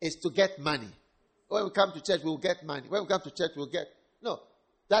 Is to get money. When we come to church, we'll get money. When we come to church, we'll get... No.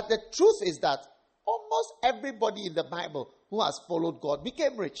 That the truth is that almost everybody in the Bible who has followed God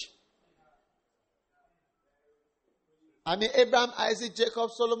became rich. I mean, Abraham, Isaac,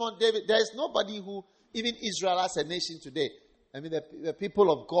 Jacob, Solomon, David. There is nobody who, even Israel as a nation today. I mean, the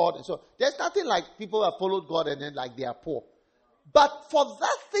people of God. And so there's nothing like people who have followed God and then like they are poor. But for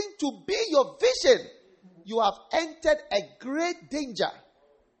that thing to be your vision, you have entered a great danger.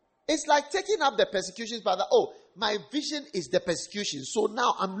 It's like taking up the persecutions by my vision is the persecution. So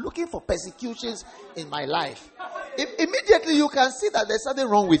now I'm looking for persecutions in my life. Immediately you can see that there's something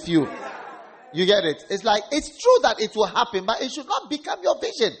wrong with you. You get it? It's like, it's true that it will happen, but it should not become your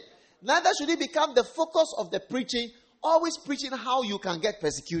vision. Neither should it become the focus of the preaching. Always preaching how you can get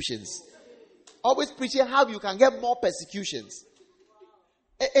persecutions. Always preaching how you can get more persecutions.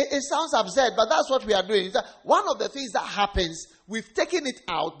 It sounds absurd, but that's what we are doing. One of the things that happens, we've taken it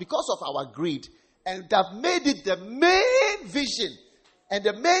out because of our greed and have made it the main vision. And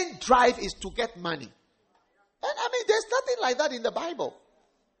the main drive is to get money. And I mean, there's nothing like that in the Bible.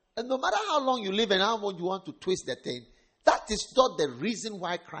 And no matter how long you live and how much you want to twist the thing, that is not the reason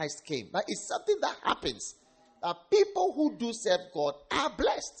why Christ came. But it's something that happens. That people who do serve God are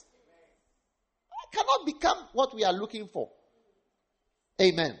blessed. It cannot become what we are looking for.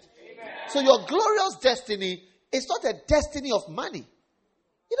 Amen. So your glorious destiny is not a destiny of money.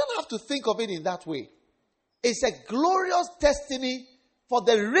 You don't have to think of it in that way. It's a glorious destiny for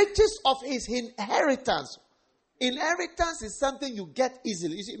the riches of his inheritance. Inheritance is something you get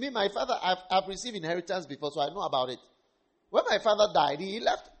easily. You see, me, my father, I've received inheritance before, so I know about it. When my father died, he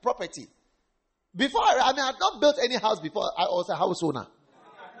left property. Before, I had not built any house before. I was a house owner.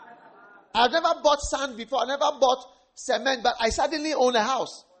 I've never bought sand before. I never bought cement, but I suddenly own a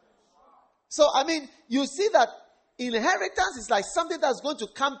house. So, I mean, you see that inheritance is like something that's going to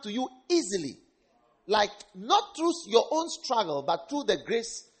come to you easily. Like, not through your own struggle, but through the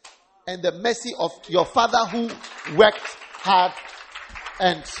grace and the mercy of your father who worked hard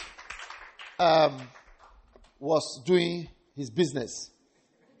and was doing his business.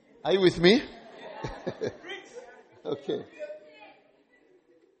 Are you with me? Okay.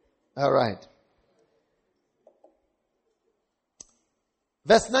 All right.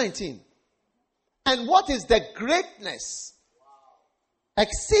 Verse 19. And what is the greatness,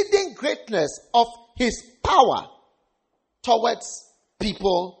 exceeding greatness of his power towards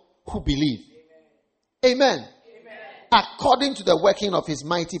people who believe? Amen. Amen. According to the working of his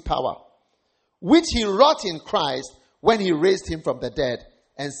mighty power, which he wrought in Christ when he raised him from the dead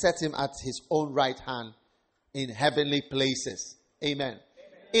and set him at his own right hand in heavenly places. Amen. Amen.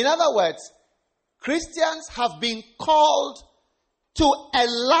 In other words, Christians have been called to a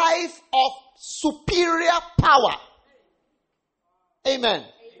life of superior power. Amen. Amen.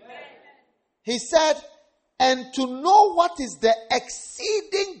 He said, and to know what is the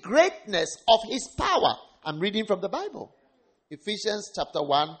exceeding greatness of his power. I'm reading from the Bible. Ephesians chapter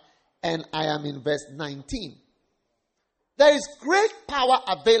 1, and I am in verse 19. There is great power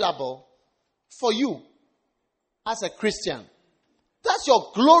available for you as a Christian. That's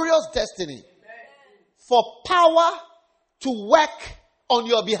your glorious destiny. For power to work on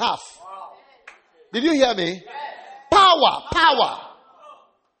your behalf. Did you hear me? Power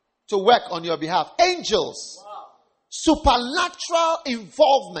to work on your behalf. Angels supernatural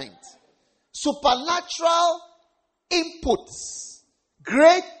involvement, supernatural inputs,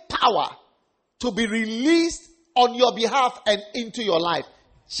 great power to be released on your behalf and into your life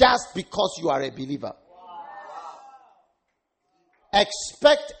just because you are a believer.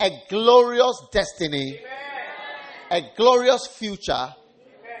 Expect a glorious destiny, a glorious future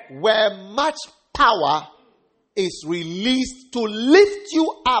where much power is released to lift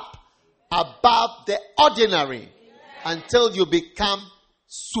you up above the ordinary until you become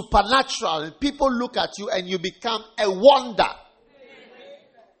supernatural and people look at you and you become a wonder.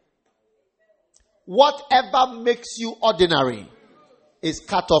 Whatever makes you ordinary is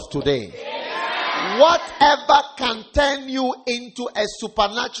cut off today. Whatever can turn you into a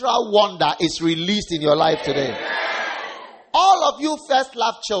supernatural wonder is released in your life today. All of you first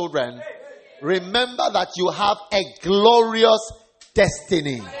love children, remember that you have a glorious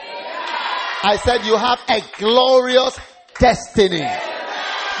destiny. I said you have a glorious destiny.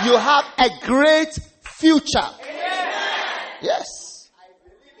 You have a great future. Yes.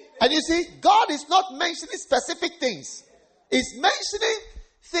 And you see, God is not mentioning specific things. He's mentioning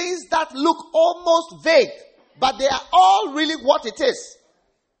things that look almost vague, but they are all really what it is.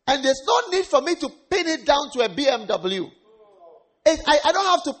 And there's no need for me to pin it down to a BMW. I don't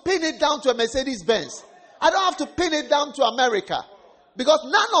have to pin it down to a Mercedes-Benz. I don't have to pin it down to America. Because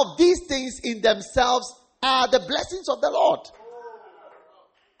none of these things in themselves are the blessings of the Lord.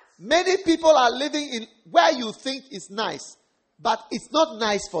 Many people are living in where you think is nice, but it's not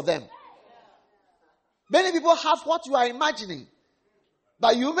nice for them. Many people have what you are imagining,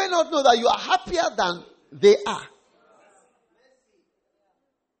 but you may not know that you are happier than they are.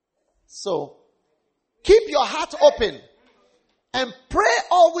 So, keep your heart open and pray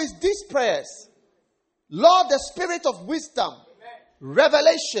always these prayers. Lord, the spirit of wisdom,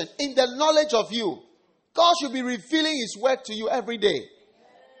 revelation in the knowledge of you. God should be revealing his word to you every day.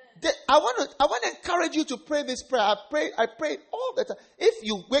 I want to encourage you to pray this prayer. I pray all the time. If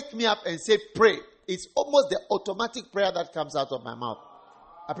you wake me up and say pray, it's almost the automatic prayer that comes out of my mouth.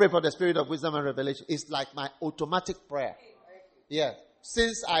 I pray for the spirit of wisdom and revelation. It's like my automatic prayer. Yeah.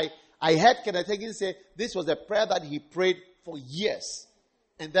 Since I heard Kenneth Hagin say this was a prayer that he prayed for years.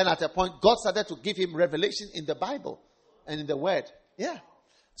 And then at a point, God started to give him revelation in the Bible and in the Word. Yeah.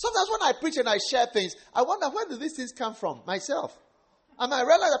 Sometimes when I preach and I share things, I wonder, where do these things come from? Myself. And I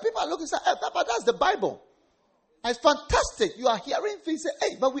realize that people are looking and say, hey, but that's the Bible. And it's fantastic. You are hearing things, say,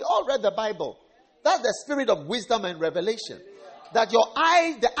 hey, but we all read the Bible. That's the spirit of wisdom and revelation. That your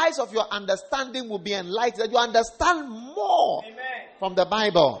eyes, the eyes of your understanding will be enlightened. That you understand more from the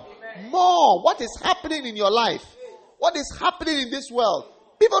Bible. More. What is happening in your life? What is happening in this world?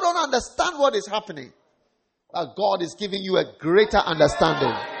 People don't understand what is happening. But God is giving you a greater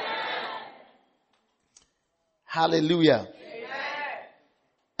understanding. Hallelujah.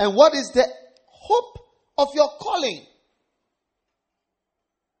 And what is the hope of your calling?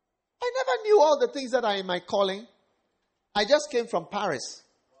 I never knew all the things that are in my calling. I just came from Paris,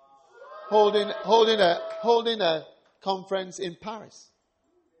 holding a conference in Paris.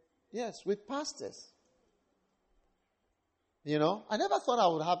 Yes, with pastors. You know, I never thought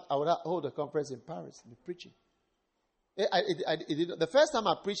I would hold a conference in Paris and be preaching. The first time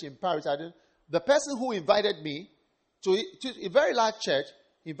I preached in Paris, the person who invited me to a very large church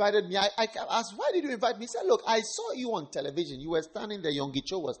invited me. I asked, why did you invite me? He said, look, I saw you on television. You were standing there. Yonggi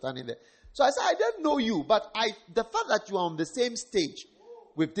Cho was standing there. So I said, I don't know you, but the fact that you are on the same stage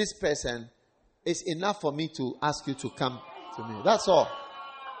with this person is enough for me to ask you to come to me. That's all.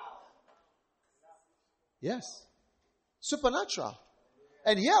 Yes. Supernatural.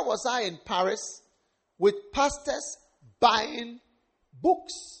 And here was I in Paris with pastors buying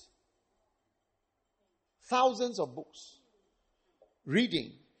books. Thousands of books.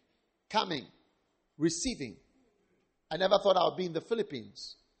 Reading, coming, receiving. I never thought I would be in the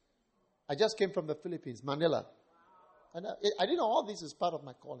Philippines. I just came from the Philippines, Manila. And I didn't know all this is part of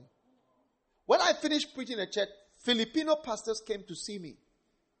my calling. When I finished preaching at church, Filipino pastors came to see me.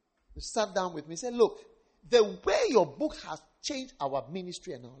 They sat down with me and said, look, the way your book has changed our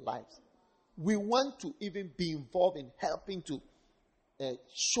ministry and our lives, we want to even be involved in helping to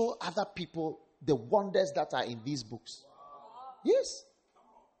show other people the wonders that are in these books. Yes.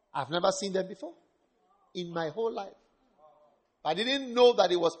 I've never seen them before in my whole life. I didn't know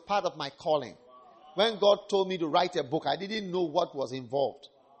that it was part of my calling. When God told me to write a book, I didn't know what was involved,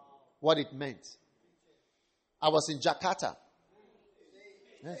 what it meant. I was in Jakarta,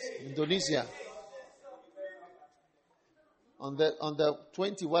 yes, Indonesia. On the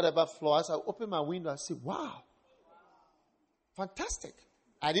 20 whatever floor, as I opened my window, I said, wow, fantastic.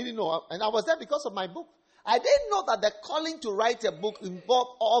 I didn't know. And I was there because of my book. I didn't know that the calling to write a book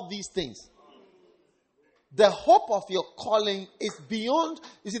involved all these things. The hope of your calling is beyond.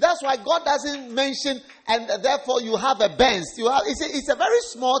 You see, that's why God doesn't mention, and therefore you have a Benz. It's a very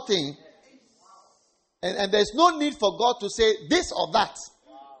small thing. And there's no need for God to say this or that.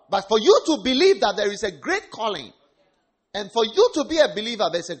 But for you to believe that there is a great calling, and for you to be a believer,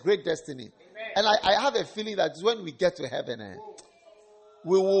 there's a great destiny. And I have a feeling that when we get to heaven,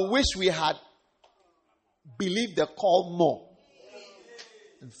 we will wish we had believed the call more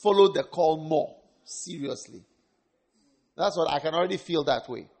and followed the call more seriously. That's what I can already feel that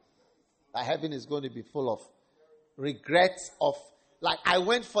way. That heaven is going to be full of regrets of, like, I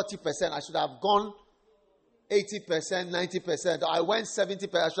went 40%, I should have gone 80%, 90%. I went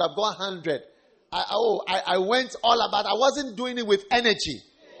 70%, I should have gone 100. I went all about, I wasn't doing it with energy.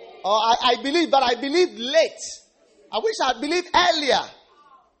 Or I believed, but I believed late. I wish I had believed earlier.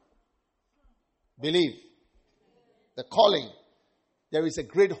 Believe. The calling. There is a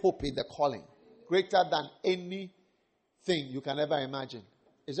great hope in the calling. Greater than anything you can ever imagine.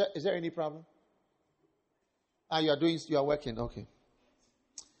 Is there any problem? You are working. Okay.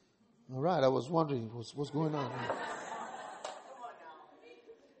 All right. I was wondering what's going on.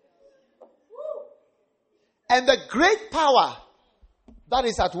 And the great power that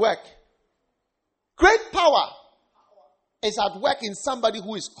is at work. Great power is at work in somebody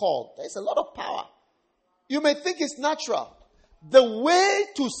who is called. There's a lot of power. You may think it's natural. The way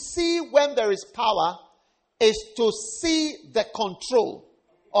to see when there is power is to see the control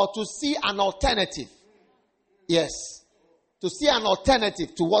or to see an alternative. Yes. To see an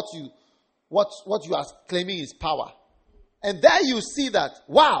alternative to what you are claiming is power. And there you see that,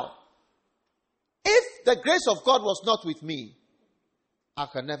 wow, if the grace of God was not with me, I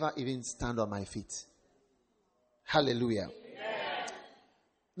can never even stand on my feet. Hallelujah. Amen.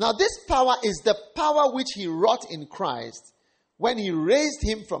 Now this power is the power which he wrought in Christ when he raised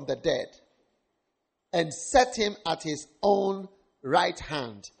him from the dead and set him at his own right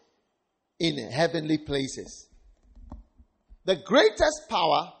hand in heavenly places. The greatest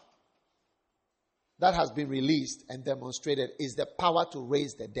power that has been released and demonstrated is the power to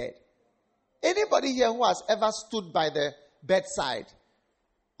raise the dead. Anybody here who has ever stood by the bedside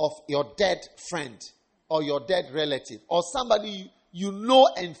of your dead friend or your dead relative or somebody you know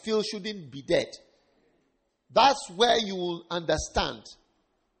and feel shouldn't be dead, that's where you will understand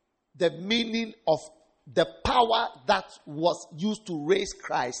the meaning of the power that was used to raise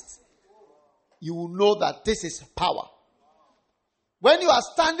Christ. You will know that this is power. When you are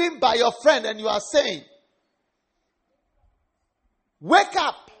standing by your friend and you are saying, wake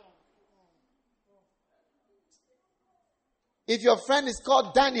up. If your friend is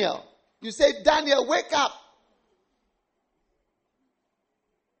called Daniel, you say, Daniel, wake up.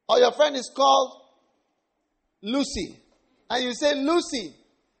 Or your friend is called Lucy, and you say, Lucy,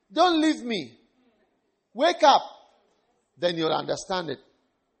 don't leave me. Wake up. Then you'll understand it.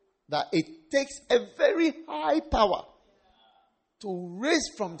 That it takes a very high power to raise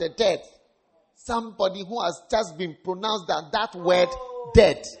from the dead somebody who has just been pronounced that word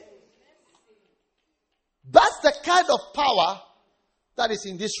dead. That's the kind of power that is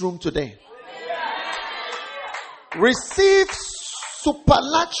in this room today. Receive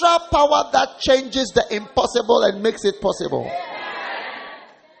supernatural power that changes the impossible and makes it possible.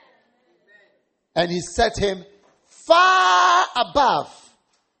 And he set him far above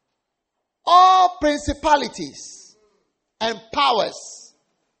all principalities and powers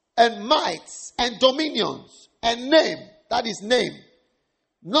and mights and dominions and name, that is name,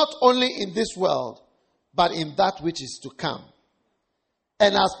 not only in this world, but in that which is to come.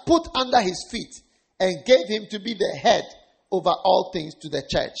 And has put under his feet and gave him to be the head over all things to the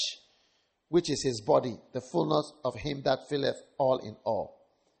church, which is his body, the fullness of him that filleth all in all.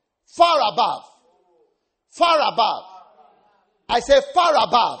 Far above. Far above. I say far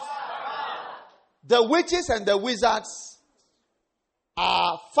above. The witches and the wizards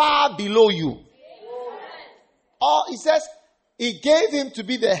are far below you. Or he says, he gave him to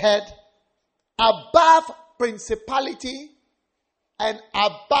be the head above principality and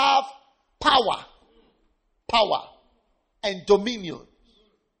above power and dominion.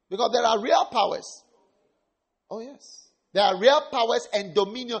 Because there are real powers. Oh yes. There are real powers and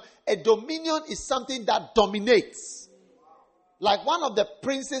dominion. A dominion is something that dominates. Like one of the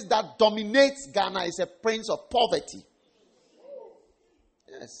princes that dominates Ghana is a prince of poverty.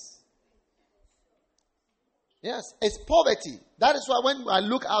 Yes. Yes, it's poverty. That is why when I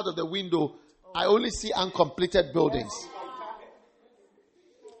look out of the window, I only see uncompleted buildings.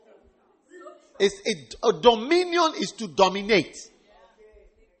 A dominion is to dominate.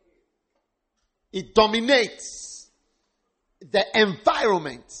 It dominates the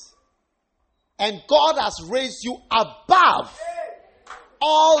environment. And God has raised you above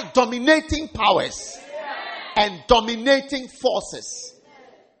all dominating powers and dominating forces.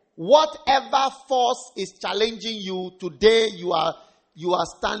 Whatever force is challenging you today, you are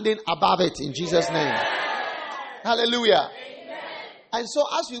standing above it in Jesus' name. Hallelujah. And so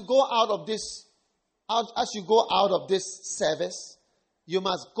as you go out of this service, you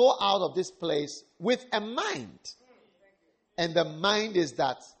must go out of this place with a mind. And the mind is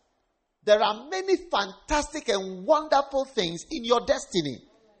that there are many fantastic and wonderful things in your destiny,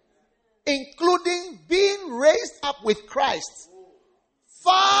 including being raised up with Christ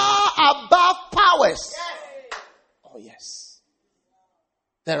far above powers. Oh, yes.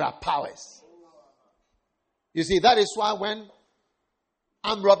 There are powers. You see, that is why when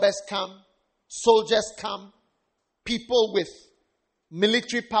armed robbers come, soldiers come, people with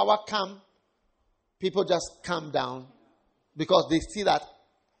military power come, people just calm down because they see that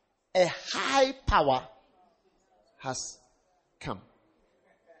a high power has come.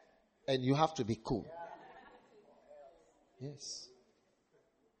 And you have to be cool. Yes.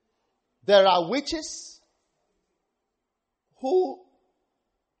 There are witches who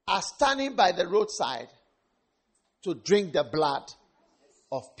are standing by the roadside to drink the blood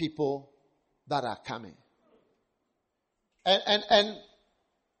of people that are coming. And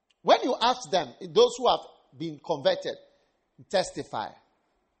when you ask them, those who have been converted, testify.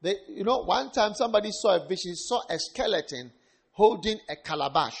 One time somebody saw a vision, saw a skeleton holding a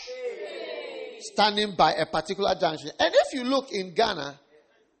calabash, standing by a particular junction. And if you look in Ghana,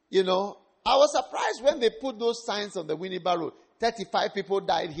 I was surprised when they put those signs on the Winneba Road. 35 people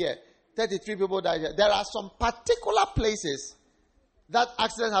died here. 33 people died here. There are some particular places that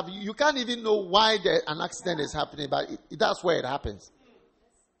accidents happen. You can't even know why an accident is happening, but that's where it happens.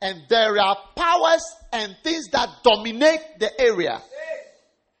 And there are powers and things that dominate the area.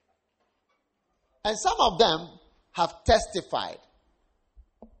 And some of them have testified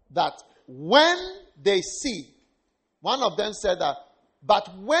that when they see, one of them said that,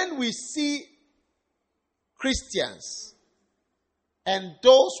 but when we see Christians and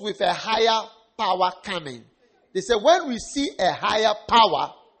those with a higher power coming, they say when we see a higher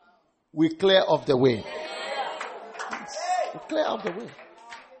power, we clear off the way. We clear off the way.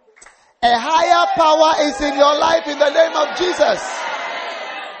 A higher power is in your life in the name of Jesus.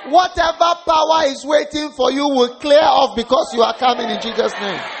 Whatever power is waiting for you will clear off because you are coming in Jesus'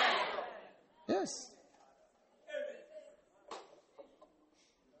 name. Yes.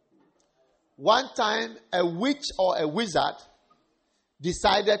 One time, a witch or a wizard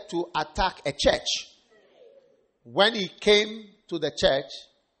decided to attack a church. When he came to the church,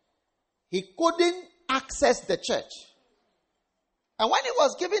 he couldn't access the church. And when he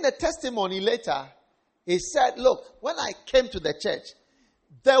was giving a testimony later, he said, look, when I came to the church,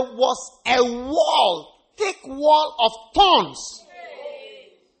 there was a wall, thick wall of thorns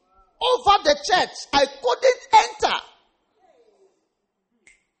over the church. I couldn't enter.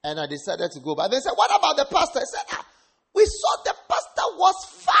 And I decided to go back. They said, what about the pastor? I said, we saw the pastor was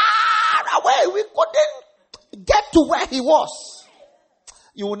far away. We couldn't get to where he was.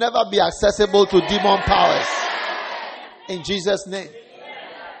 You will never be accessible to demon powers. In Jesus' name.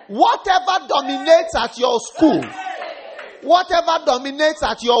 Whatever dominates at your school, whatever dominates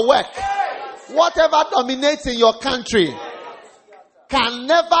at your work, whatever dominates in your country, can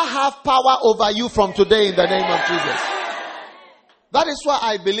never have power over you from today in the name of Jesus. That is why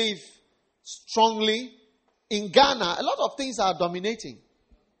I believe strongly in Ghana, a lot of things are dominating.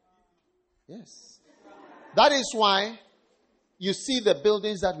 Yes. That is why you see the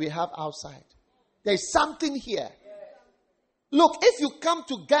buildings that we have outside. There's something here. Look, if you come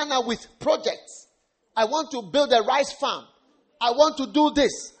to Ghana with projects, I want to build a rice farm. I want to do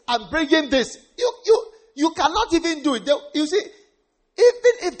this. I'm bringing this. You cannot even do it. You see,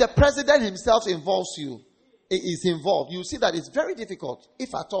 even if the president himself is involved, you see that it's very difficult,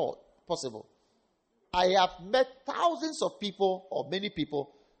 if at all possible. I have met thousands of people, or many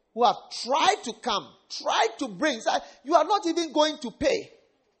people, who have tried to come, tried to bring. You are not even going to pay.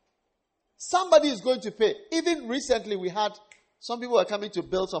 Somebody is going to pay. Even recently we had some people were coming to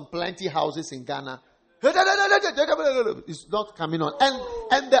build some plenty houses in Ghana. It's not coming on.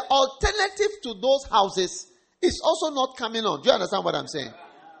 And the alternative to those houses is also not coming on. Do you understand what I'm saying?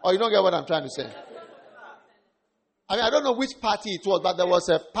 Or you don't get what I'm trying to say? I don't know which party it was, but there was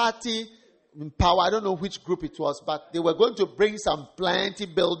a party in power. I don't know which group it was, but they were going to bring some plenty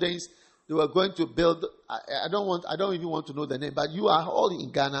buildings. They were going to build. I don't even want to know the name, but you are all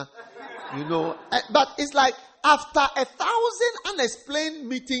in Ghana, you know. But it's like after 1,000 unexplained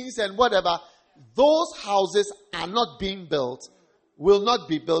meetings and whatever, those houses are not being built, will not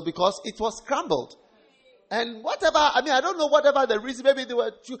be built because it was scrambled. And whatever, I don't know whatever the reason, maybe they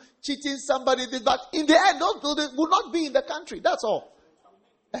were cheating somebody, but in the end, those buildings will not be in the country. That's all.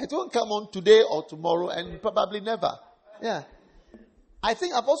 It won't come on today or tomorrow and probably never. Yeah. I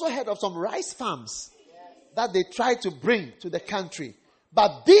think I've also heard of some rice farms that they try to bring to the country.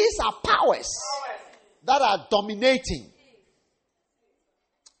 But these are powers that are dominating.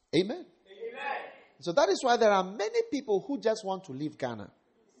 Amen. So that is why there are many people who just want to leave Ghana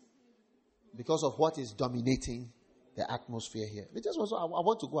because of what is dominating the atmosphere here. They just want to, I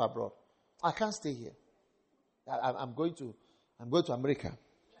want to go abroad. I can't stay here. I'm going to America.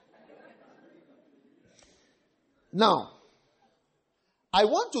 Now, I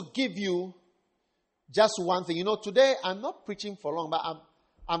want to give you just one thing. Today I'm not preaching for long, but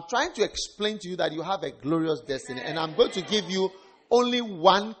I'm trying to explain to you that you have a glorious destiny. And I'm going to give you only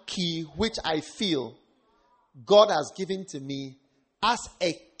one key, which I feel God has given to me as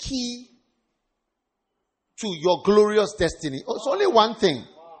a key to your glorious destiny. It's only one thing.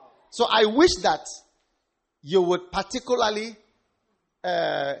 So I wish that you would particularly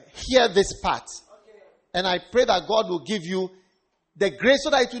hear this part. And I pray that God will give you the grace so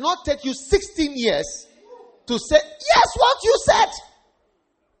that it will not take you 16 years to say, yes, what you said.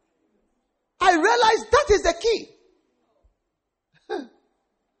 I realize that is the key.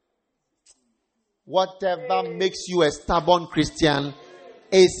 Whatever makes you a stubborn Christian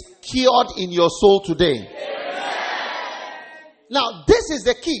is cured in your soul today. Now, this is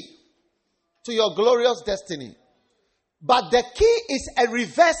the key to your glorious destiny. But the key is a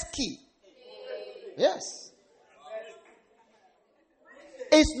reverse key. Yes.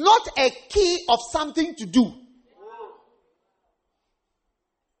 It's not a key of something to do.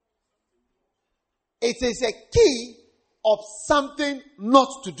 It is a key of something not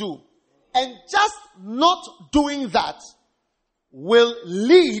to do. And just not doing that will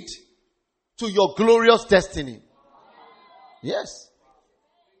lead to your glorious destiny. Yes.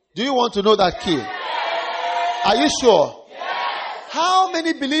 Do you want to know that key? Are you sure? How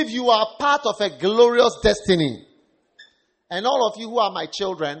many believe you are part of a glorious destiny? And all of you who are my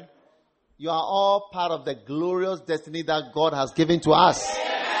children, you are all part of the glorious destiny that God has given to us.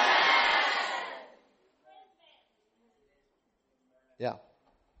 Yeah.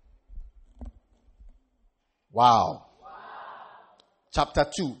 Wow. Chapter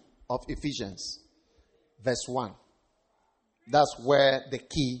 2 of Ephesians, verse 1. That's where the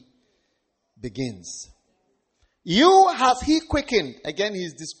key begins. You has he quickened. Again,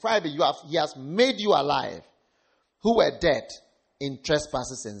 he's describing he has made you alive, who were dead in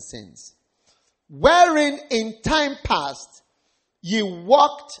trespasses and sins, wherein in time past ye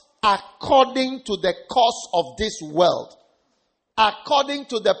walked according to the course of this world, according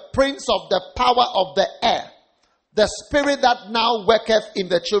to the prince of the power of the air, the spirit that now worketh in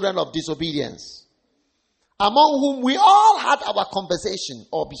the children of disobedience, among whom we all had our conversation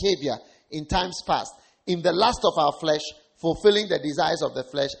or behavior in times past, in the lust of our flesh, fulfilling the desires of the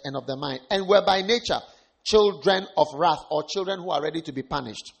flesh and of the mind, and were by nature children of wrath, or children who are ready to be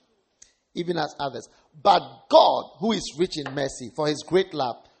punished, even as others. But God, who is rich in mercy, for his great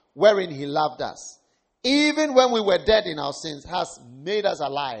love, wherein he loved us, even when we were dead in our sins, has made us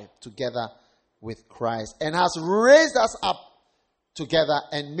alive together with Christ, and has raised us up together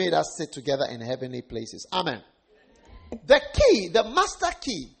and made us sit together in heavenly places. Amen. The key, the master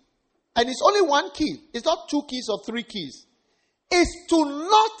key, and it's only one key, it's not 2 keys or 3 keys, is to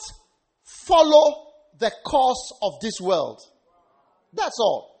not follow the course of this world. That's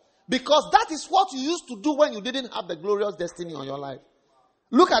all. Because that is what you used to do when you didn't have the glorious destiny on your life.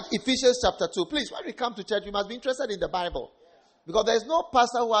 Look at Ephesians chapter 2. Please, when we come to church, we must be interested in the Bible. Because there is no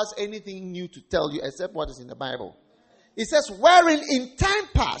pastor who has anything new to tell you except what is in the Bible. It says, wherein in time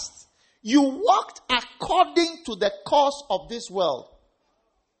past, you walked according to the course of this world.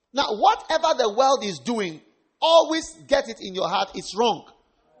 Now, whatever the world is doing, always get it in your heart, it's wrong.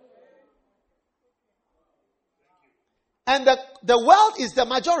 And the world is the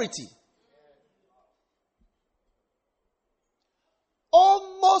majority.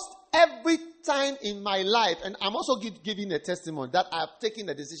 Almost every time in my life, and I'm also giving a testimony that I have taken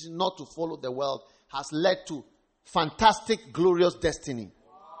the decision not to follow the world, has led to fantastic, glorious destiny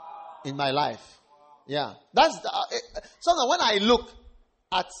in my life. Yeah. That's so now when I look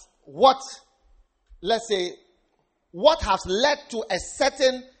at what, let's say, what has led to a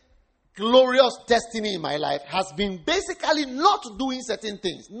certain glorious destiny in my life has been basically not doing certain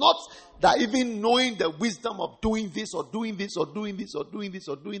things. Not that even knowing the wisdom of doing this or doing this or doing this or doing this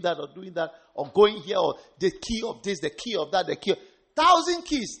or doing that or doing that or going here or the key of this, the key of that, the key. 1,000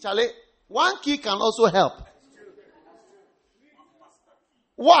 keys, Charlie. One key can also help.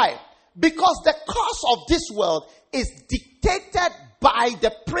 Why? Because the course of this world is dictated by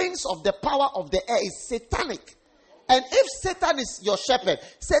the prince of the power of the air. It's satanic. And if Satan is your shepherd,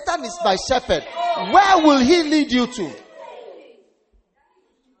 Satan is my shepherd, where will he lead you to?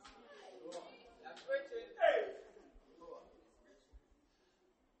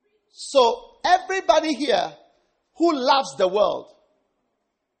 So, everybody here who loves the world,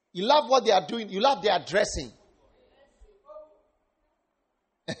 you love what they are doing, you love their dressing.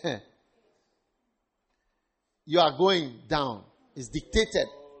 You are going down. It's dictated.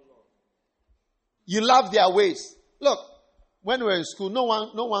 You love their ways. Look, when we're in school, no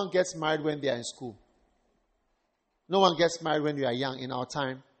one gets married when they are in school. No one gets married when you are young in our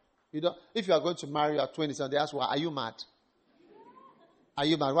time. If you are going to marry at 27, they ask, well, are you mad? Are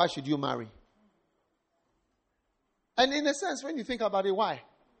you mad? Why should you marry? And in a sense, when you think about it, why?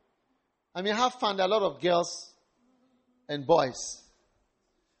 I mean, I have found a lot of girls and boys.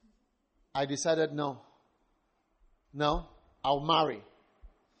 I decided, no, I'll marry.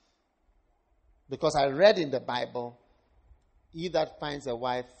 Because I read in the Bible, he that finds a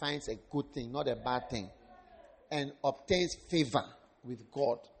wife finds a good thing, not a bad thing, and obtains favor with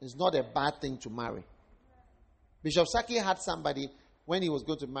God. It's not a bad thing to marry. Bishop Saki had somebody, when he was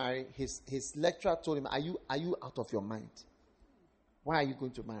going to marry, his lecturer told him, are you out of your mind? Why are you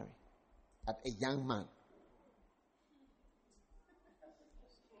going to marry? At a young man.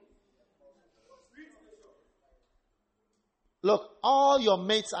 Look, all your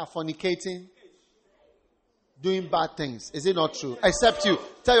mates are fornicating, doing bad things. Is it not true? Except you.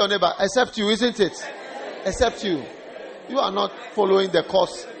 Tell your neighbor, except you, isn't it? Except you. You are not following the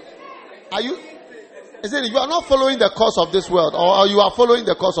course. Are you? Is it you are not following the course of this world, or you are following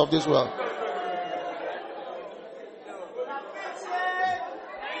the course of this world?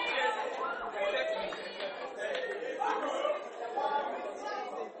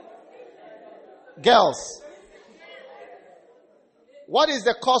 Girls. What is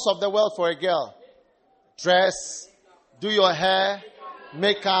the course of the world for a girl? Dress, do your hair,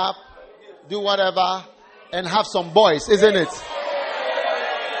 makeup, do whatever, and have some boys, isn't it?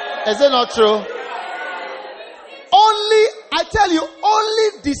 Is it not true? Only, I tell you,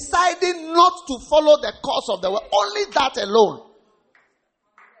 only deciding not to follow the course of the world, only that alone.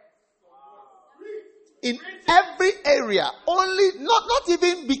 In every area, only, not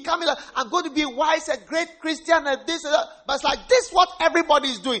even becoming like, I'm going to be wise, a great Christian, and this and that. But it's like, this is what everybody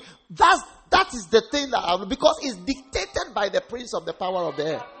is doing. That is the thing because it's dictated by the prince of the power of the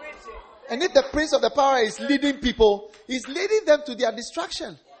air. And if the prince of the power is leading people, he's leading them to their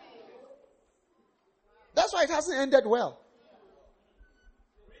destruction. That's why it hasn't ended well.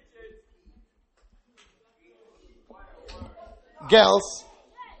 Girls,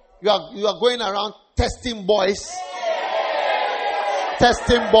 you are going around testing boys.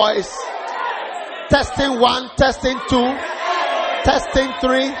 Testing boys. Testing 1, testing 2, testing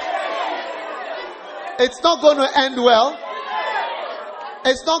 3. It's not going to end well.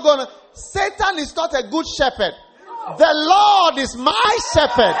 It's not going to. Satan is not a good shepherd. The Lord is my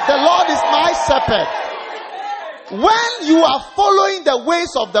shepherd. The Lord is my shepherd. When you are following the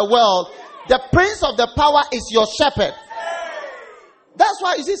ways of the world, the prince of the power is your shepherd. That's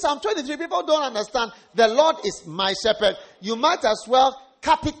why you see Psalm 23, people don't understand. The Lord is my shepherd. You might as well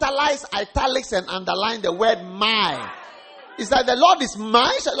capitalize, italics, and underline the word my. It's like the Lord is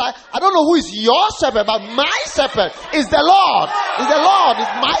my shepherd. Like, I don't know who is your shepherd, but my shepherd is the Lord. Is the Lord is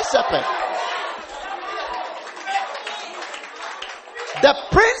my shepherd. The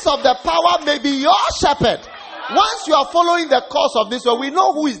prince of the power may be your shepherd. Once you are following the course of this world, we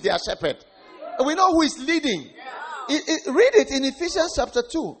know who is their shepherd. We know who is leading. Read it in Ephesians chapter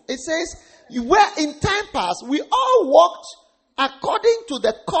 2. It says, where in time past we all walked according to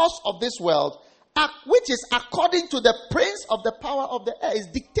the course of this world, which is according to the prince of the power of the air, is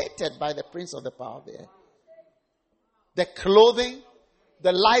dictated by the prince of the power of the air. The clothing,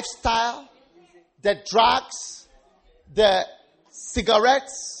 the lifestyle, the drugs, the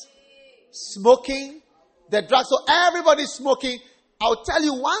cigarettes, smoking, the drugs. So everybody's smoking. I'll tell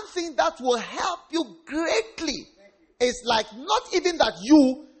you one thing that will help you greatly. It's like not even that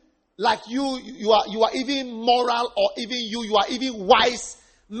you are even moral, or even you are even wise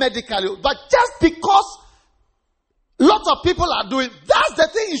medically, but just because lots of people are doing, that's the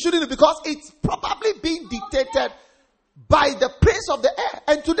thing you shouldn't do, because it's probably being dictated by the prince of the air.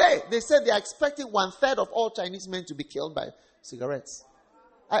 And today they said they are expecting 1/3 of all Chinese men to be killed by cigarettes.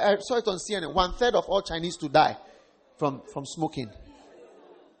 I saw it on CNN. 1/3 of all Chinese to die from smoking.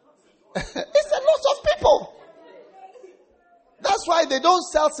 It's a lot of people. That's why they don't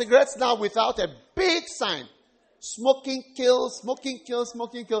sell cigarettes now without a big sign. Smoking kills, smoking kills,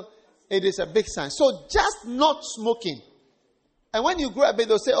 smoking kills. It is a big sign. So just not smoking. And when you grow a bit,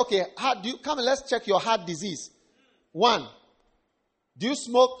 they'll say, okay, come and let's check your heart disease. 1, do you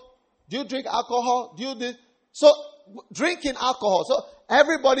smoke? Do you drink alcohol? Do you do? So drinking alcohol. So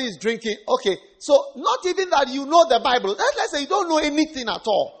everybody is drinking. Okay. So not even that you know the Bible. Let's say you don't know anything at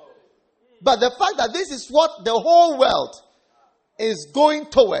all. But the fact that this is what the whole world is going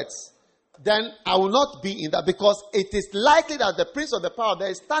towards, then I will not be in that, because it is likely that the prince of the power there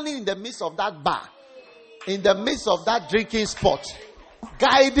is standing in the midst of that bar, in the midst of that drinking spot,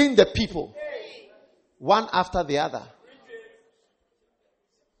 guiding the people one after the other.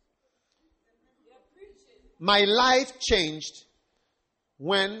 My life changed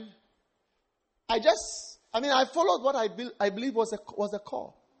when I followed what I believe was a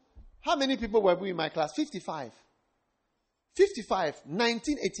call. How many people were we in my class? 55.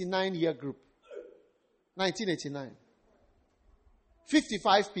 1989 year group. 1989.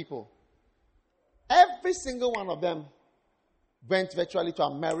 55 people. Every single one of them went virtually to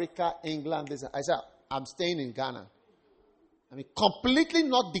America, England. I said, I'm staying in Ghana. I mean, completely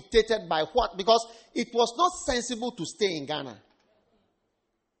not dictated by what? Because it was not sensible to stay in Ghana.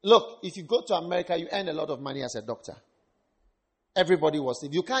 Look, if you go to America, you earn a lot of money as a doctor. Everybody was.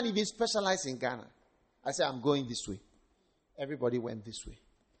 You can't even specialize in Ghana. I said, I'm going this way. Everybody went this way.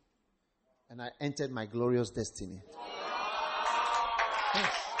 And I entered my glorious destiny. Yes,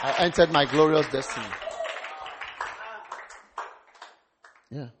 I entered my glorious destiny.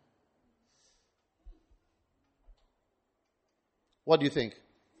 Yeah. What do you think?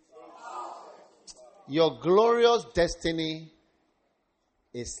 Your glorious destiny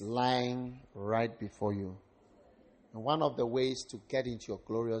is lying right before you. And one of the ways to get into your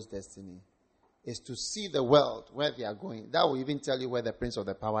glorious destiny is to see the world where they are going. That will even tell you where the prince of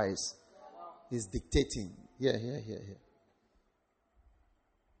the power is. He's dictating. Here.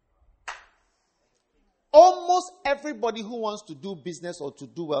 Almost everybody who wants to do business or to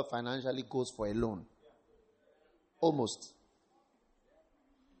do well financially goes for a loan. Almost.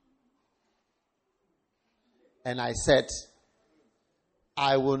 And I said,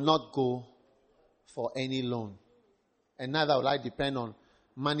 I will not go for any loan. And neither will I depend on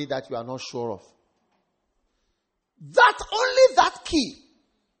money that you are not sure of. Only that key.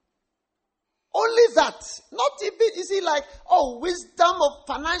 Only that. Not even, you see, like, wisdom of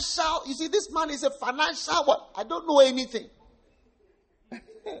financial. You see, this man is a financial what? I don't know anything.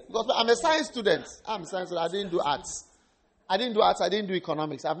 Because I'm a science student. I didn't do arts. I didn't do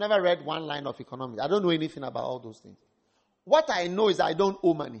economics. I've never read one line of economics. I don't know anything about all those things. What I know is I don't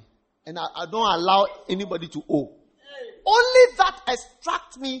owe money. And I don't allow anybody to owe. Only that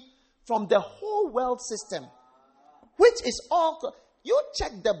extracts me from the whole world system. Which is all... You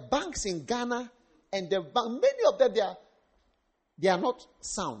check the banks in Ghana, and many of them, they are not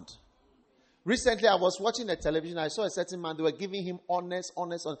sound. Recently, I was watching a television. I saw a certain man. They were giving him honest.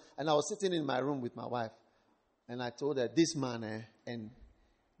 And I was sitting in my room with my wife. And I told her, this man and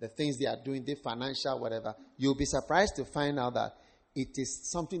the things they are doing, the financial, whatever, you'll be surprised to find out that it is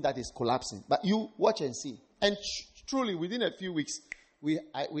something that is collapsing. But you watch and see. And truly, within a few weeks, we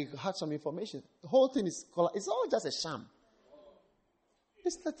had some information. The whole thing is it's all just a sham.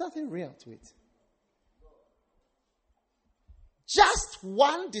 There's nothing real to it. Just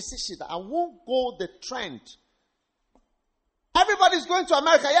one decision. I won't go the trend. Everybody's going to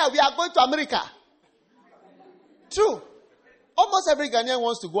America. Yeah, we are going to America. True. Almost every Ghanaian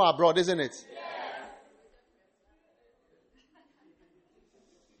wants to go abroad, isn't it?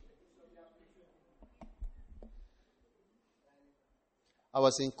 I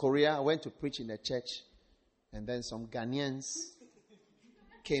was in Korea. I went to preach in a church. And then some Ghanaians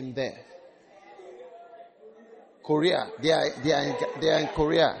came there. Korea. They are in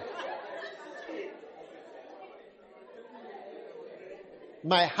Korea.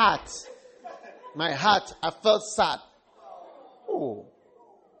 My heart, I felt sad. Oh.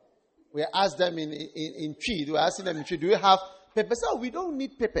 We asked them in Tree. We were asking them in Tree, do you have papers? Oh, we don't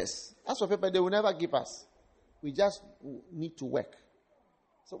need papers. As for paper, they will never give us. We just need to work.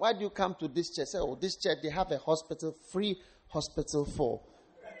 So why do you come to this church? Say, this church, they have a hospital, free hospital for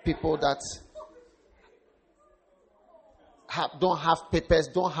people that don't have papers,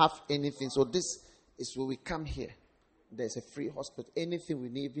 don't have anything. So this is where we come here. There's a free hospital. Anything we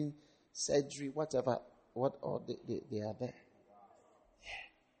need, even surgery, whatever, they are there. Yeah.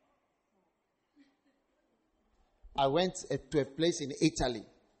 I went to a place in Italy.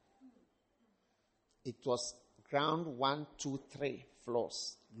 It was ground 1, 2, 3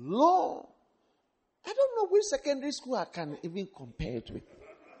 floors. Long. I don't know which secondary school I can even compare it with.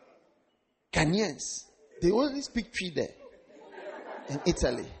 Ghanaians, they only speak Twi there in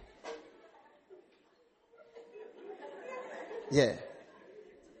Italy. Yeah.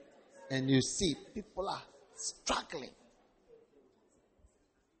 And you see people are struggling.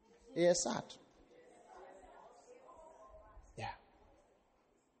 It's sad. Yeah.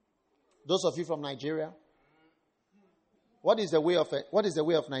 Those of you from Nigeria, what is the way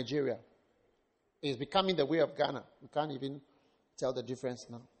of Nigeria? It's becoming the way of Ghana. We can't even tell the difference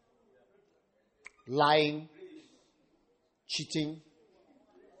now. Lying, cheating,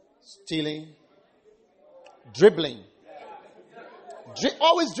 stealing, dribbling.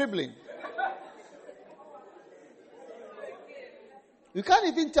 Always dribbling. You can't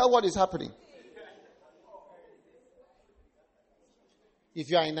even tell what is happening. If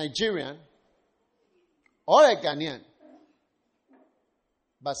you are a Nigerian or a Ghanaian,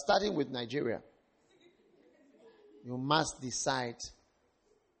 but starting with Nigeria, you must decide.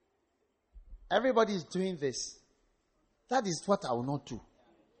 Everybody is doing this. That is what I will not do.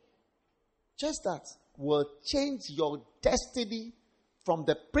 Just that will change your destiny from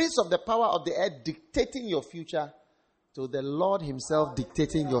the prince of the power of the earth dictating your future to the Lord himself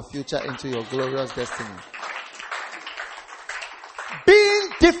dictating your future into your glorious destiny. Being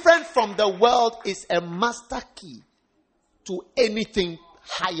different from the world is a master key to anything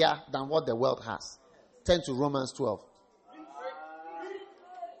higher than what the world has. Turn to Romans 12.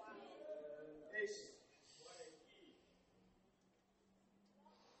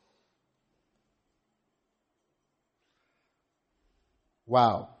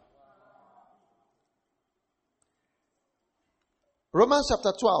 Wow. Romans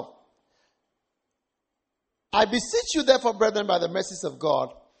chapter 12. I beseech you therefore, brethren, by the mercies of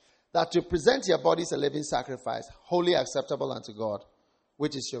God, that you present your bodies a living sacrifice, wholly acceptable unto God,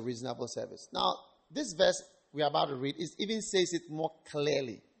 which is your reasonable service. Now, this verse we are about to read, it even says it more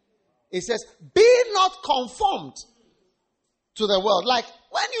clearly. It says, be not conformed to the world. Like,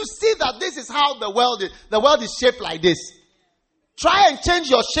 when you see that this is how the world is shaped like this. Try and change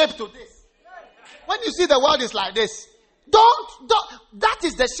your shape to this. When you see the world is like this, don't, that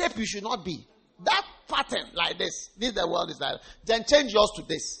is the shape you should not be. That pattern like this, the world is like, then change yours to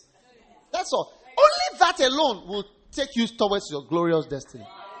this. That's all. Only that alone will take you towards your glorious destiny.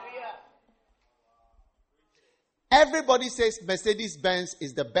 Everybody says Mercedes-Benz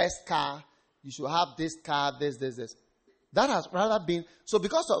is the best car. You should have this car, this. That has rather been, so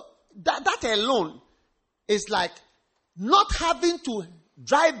because of that alone is like not having to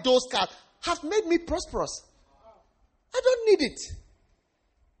drive those cars have made me prosperous. I don't need it.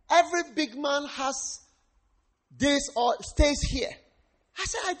 Every big man has this or stays here. I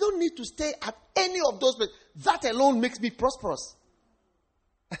said, I don't need to stay at any of those places. That alone makes me prosperous.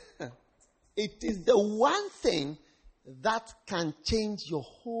 It is the one thing that can change your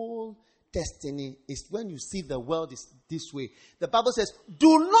whole destiny is when you see the world is this way. The Bible says,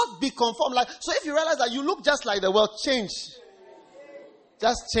 do not be conformed. So if you realize that you look just like the world, change.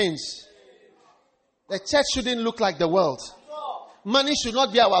 Just change. The church shouldn't look like the world. Money should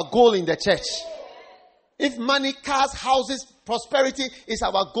not be our goal in the church. If money, cars, houses, prosperity is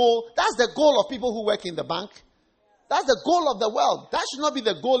our goal, that's the goal of people who work in the bank. That's the goal of the world. That should not be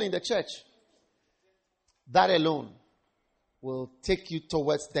the goal in the church. That alone will take you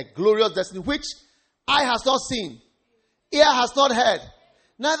towards the glorious destiny which eye has not seen, ear has not heard,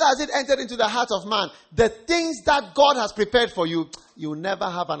 neither has it entered into the heart of man. The things that God has prepared for you, you never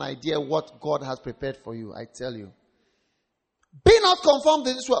have an idea what God has prepared for you, I tell you. Be not conformed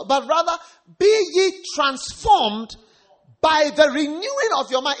to this world, but rather be ye transformed by the renewing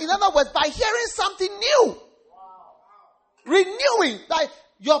of your mind. In other words, by hearing something new. Renewing. Like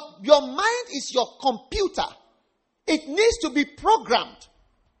your mind is your computer. It needs to be programmed.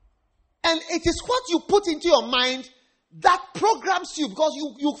 And it is what you put into your mind that programs you, because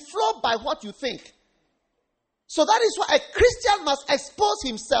you flow by what you think. So that is why a Christian must expose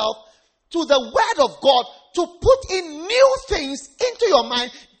himself to the word of God to put in new things into your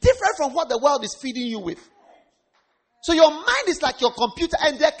mind different from what the world is feeding you with. So your mind is like your computer,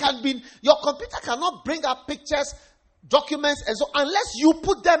 and your computer cannot bring up pictures, documents, and so unless you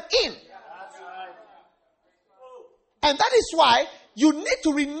put them in. And that is why you need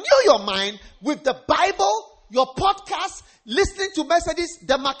to renew your mind with the Bible, your podcast, listening to messages,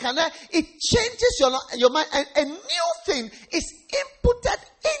 the Makana. It changes your mind, and a new thing is inputted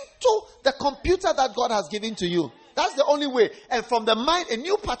into the computer that God has given to you. That's the only way. And from the mind, a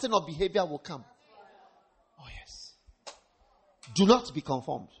new pattern of behavior will come. Oh yes. Do not be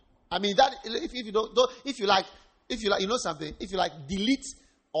conformed. I mean that if you like, you know something. If you like, delete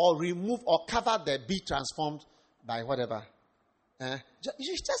or remove or cover the be transformed by whatever.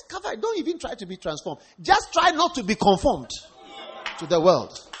 You just cover it. Don't even try to be transformed. Just try not to be conformed to the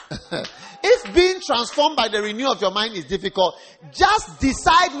world. If being transformed by the renewal of your mind is difficult, just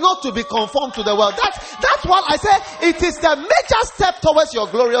decide not to be conformed to the world. That's what I say. It is the major step towards your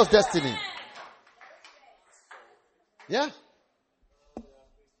glorious destiny. Yeah.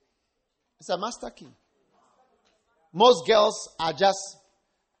 It's a master key. Most girls are just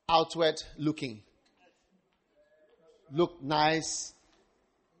outward looking. Look nice.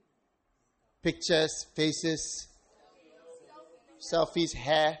 Pictures, faces, selfies,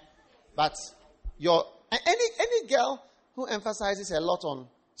 hair. But any girl who emphasizes a lot on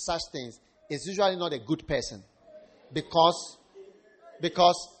such things is usually not a good person. Because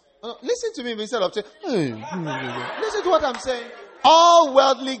listen to me instead of saying, listen to what I'm saying. All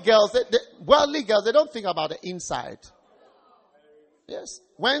worldly girls, they don't think about the inside. Yes.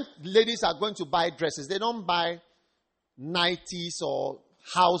 When ladies are going to buy dresses, they don't buy 90s or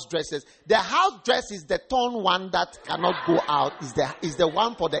house dresses. The house dress is the torn one that cannot go out. Is the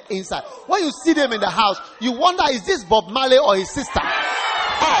one for the inside. When you see them in the house, you wonder, is this Bob Marley or his sister?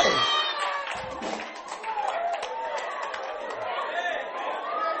 Hey!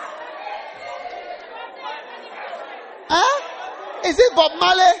 Is it Bob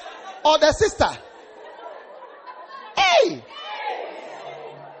Marley or the sister? Hey!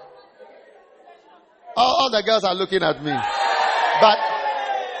 All the girls are looking at me. But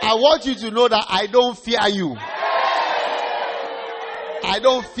I want you to know that I don't fear you. I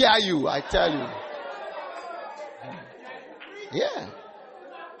don't fear you, I tell you. Yeah.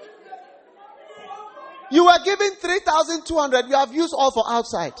 You were given 3,200. You have used all for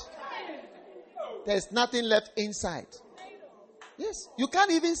outside. There's nothing left inside. Yes. You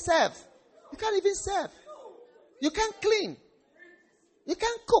can't even serve. You can't even serve. You can't clean. You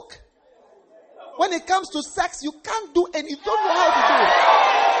can't cook. When it comes to sex, you can't do anything. You don't know how to do it.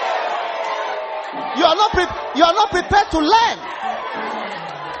 You are not prepared to learn.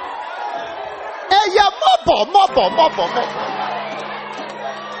 Hey, yeah, mobo.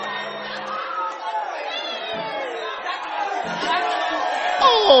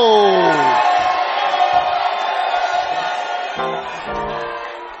 Oh.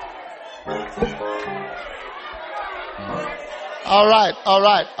 All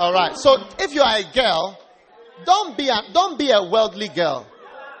right. So if you are a girl, don't be a worldly girl.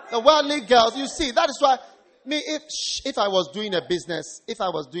 The worldly girls, you see, that is why if I was doing a business, if I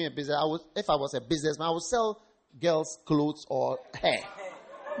was a businessman, I would sell girls clothes or hair.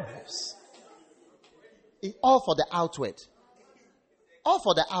 Yes. All for the outward. All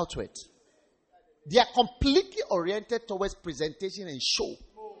for the outward. They are completely oriented towards presentation and show.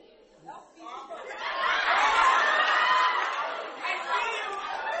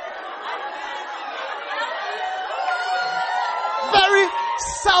 Very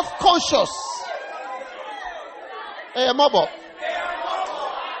self-conscious. Hey, mobo.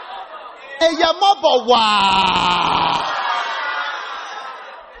 Hey, mobo. Wow.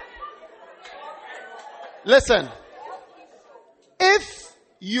 Listen. If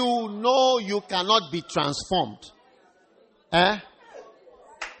you know you cannot be transformed,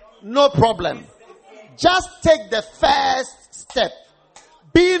 no problem. Just take the first step.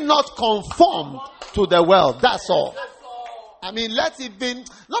 Be not conformed to the world. That's all. I mean, not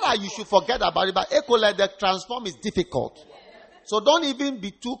that you should forget about it, but the transform is difficult. So don't even be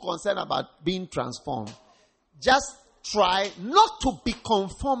too concerned about being transformed. Just try not to be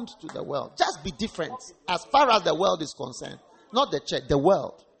conformed to the world. Just be different as far as the world is concerned. Not the church, the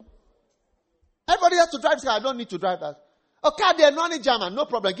world. Everybody has to drive this car. I don't need to drive that. Okay, they're not German. No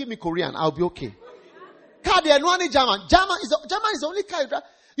problem. Give me Korean. I'll be okay. Car, they're not German. German is the only car you drive.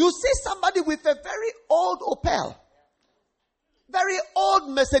 You see somebody with a very old Opel. Very old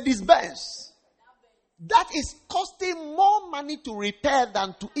Mercedes-Benz. That is costing more money to repair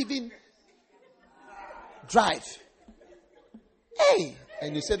than to even drive. Hey!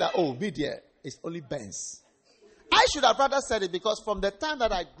 And you say that, me dear, it's only Benz. I should have rather said it because from the time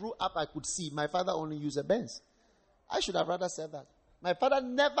that I grew up, I could see my father only used a Benz. I should have rather said that. My father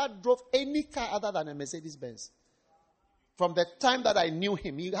never drove any car other than a Mercedes-Benz. From the time that I knew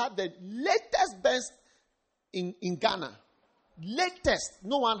him, he had the latest Benz in Ghana. Latest.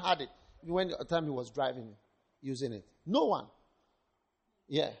 No one had it when the time he was driving, using it. No one.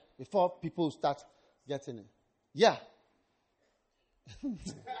 Yeah. Before people start getting it. Yeah.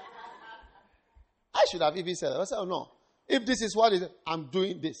 I should have even said that. I said, no. If this is what it is, I'm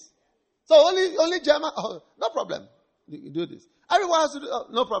doing this. So only German, no problem. You do this. Everyone has to do,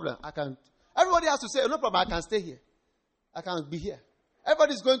 no problem. I can't. Everybody has to say, no problem, I can stay here. I can be here.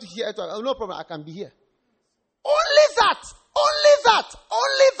 Everybody's going to hear it. Oh, no problem, I can be here. Only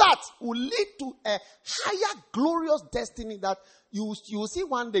that will lead to a higher glorious destiny that you will see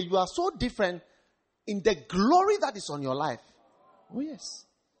one day. You are so different in the glory that is on your life. Oh yes.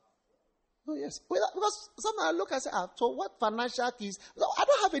 Because sometimes I look and say, so what financial keys? I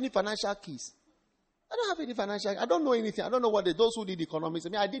don't have any financial keys. I don't know anything. I don't know what those who did economics.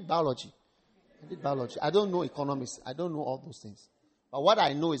 I did biology. I don't know economics. I don't know all those things. But what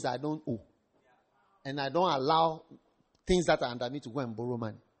I know is that I don't owe. And I don't allow things that are under me to go and borrow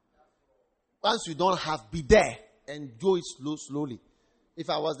money. Once you don't have, be there and do it slowly. If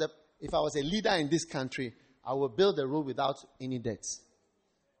I was a leader in this country, I will build a road without any debts.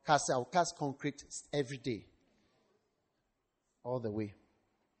 I will cast concrete every day. All the way.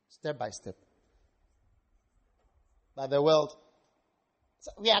 Step by step. But the world.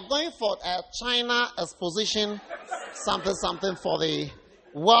 So we are going for a China exposition, something for the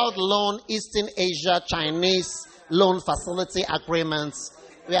World Loan Eastern Asia Chinese Loan Facility Agreements.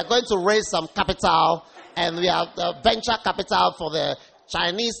 We are going to raise some capital, and we have the venture capital for the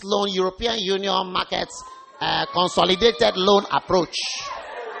Chinese loan, European Union markets, consolidated loan approach.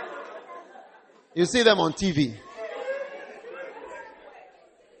 You see them on TV.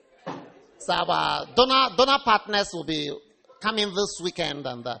 So our donor partners will be coming this weekend,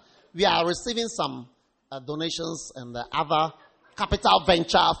 and we are receiving some donations and other capital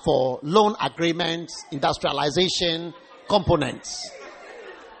venture for loan agreements, industrialization components.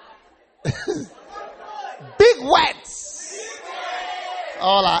 Big words.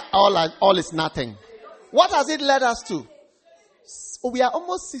 All is nothing. What has it led us to? We are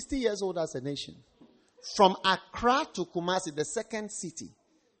almost 60 years old as a nation. From Accra to Kumasi, the second city,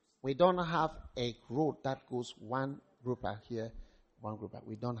 we don't have a road that goes one group are here, one group are.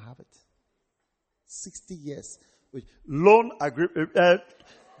 We don't have it. 60 years. Loan agreement.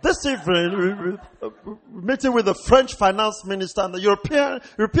 This evening, meeting with the French finance minister and the European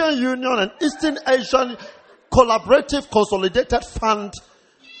Union and Eastern Asian Collaborative Consolidated Fund,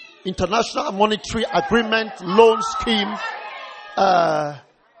 International Monetary Agreement, Loan Scheme.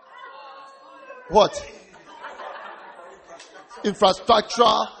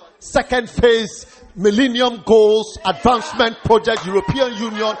 Infrastructure, second phase, Millennium Goals, Advancement Project, European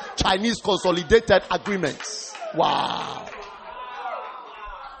Union, Chinese Consolidated Agreements. Wow.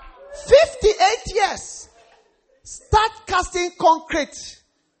 58 years. Start casting concrete.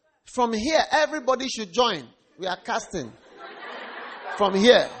 From here, everybody should join. We are casting. From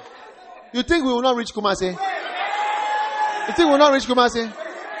here. You think we will not reach Kumasi? You think we will not reach Kumasi?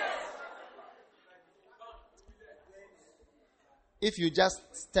 If you just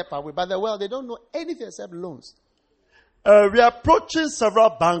step away. But the world, they don't know anything except loans. We are approaching several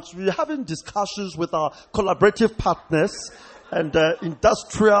banks. We are having discussions with our collaborative partners and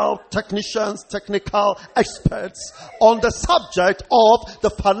industrial technicians, technical experts on the subject of the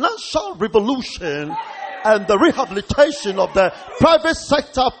financial revolution and the rehabilitation of the private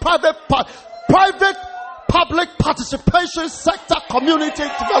sector, private public participation sector, community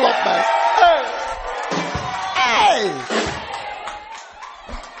development. Hey!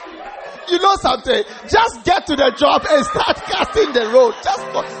 You know something? Just get to the job and start casting the road. Just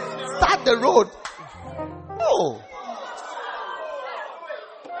start the road. No.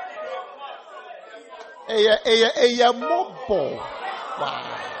 Mobile.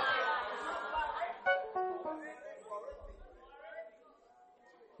 Wow.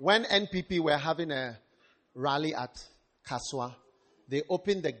 When NPP were having a rally at Kaswa, they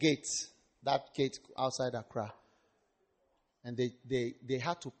opened the gate, that gate outside Accra. And they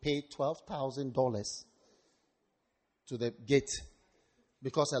had to pay $12,000 to the gate.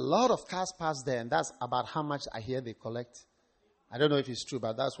 Because a lot of cars pass there, and that's about how much I hear they collect. I don't know if it's true,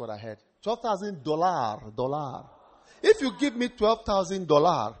 but that's what I heard. $12,000. If you give me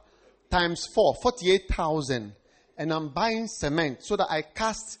 $12,000 times 4, 48,000, and I'm buying cement so that I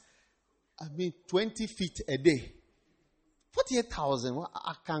cast, 20 feet a day. 48,000,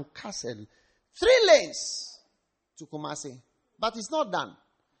 I can cast 3 lanes to Kumasi. But it's not done.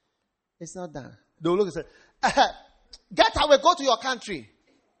 It's not done. They will look and say, get away, go to your country.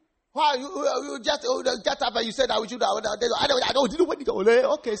 Why you just get up and you said I would do that.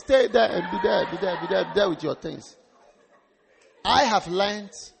 Okay, stay there and be there with your things. I have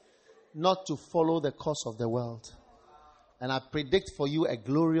learned not to follow the course of the world. And I predict for you a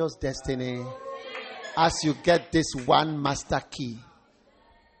glorious destiny as you get this one master key.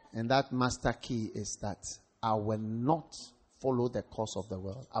 And that master key is that I will not follow the course of the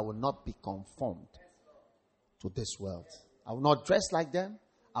world. I will not be conformed to this world. I will not dress like them.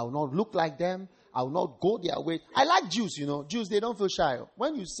 I will not look like them. I will not go their way. I like Jews, Jews, they don't feel shy.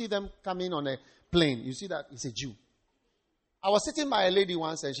 When you see them coming on a plane, you see that it's a Jew. I was sitting by a lady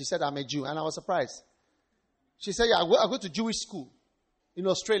once and she said, I'm a Jew. And I was surprised. She said, yeah, I go to Jewish school in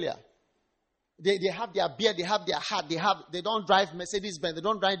Australia. They have their beard, they have their hat, they don't drive Mercedes-Benz, they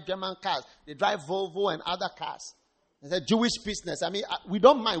don't drive German cars, they drive Volvo and other cars. It's a Jewish business. I mean, we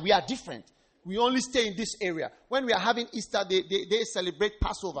don't mind, we are different. We only stay in this area. When we are having Easter, they celebrate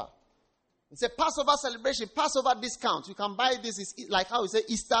Passover. It's a Passover celebration, Passover discount. You can buy this, it's like how we say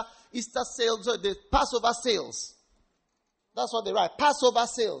Easter sales, the Passover sales. That's what they write, Passover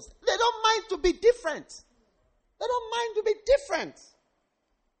sales. They don't mind to be different. They don't mind to be different.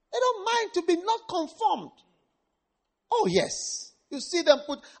 They don't mind to be not conformed. Oh, yes. You see them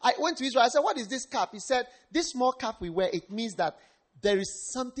I went to Israel. I said, what is this cap? He said, this small cap we wear, it means that there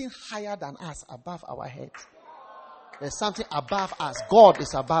is something higher than us above our head. There's something above us. God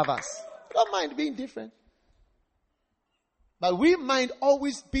is above us. We don't mind being different. But we mind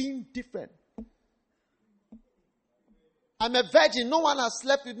always being different. I'm a virgin. No one has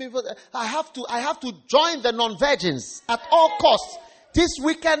slept with me. I have to join the non-virgins at all costs. This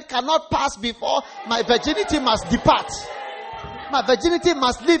weekend cannot pass before my virginity must depart. My virginity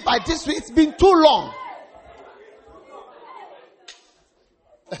must live by this week. It's been too long.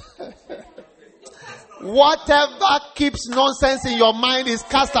 Whatever keeps nonsense in your mind is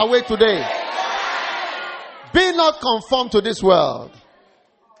cast away today. Be not conformed to this world.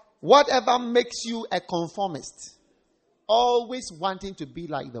 Whatever makes you a conformist, always wanting to be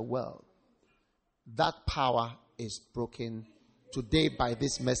like the world, that power is broken today by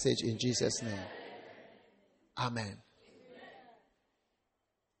this message in Jesus' name. Amen.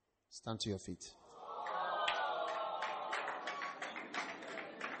 Stand to your feet.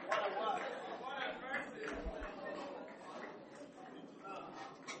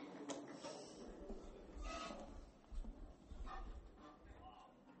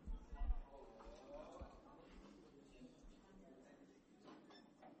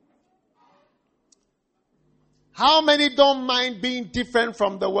 How many don't mind being different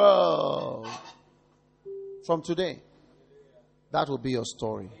from the world? From today, that will be your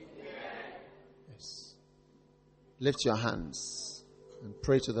story. Yes. Lift your hands and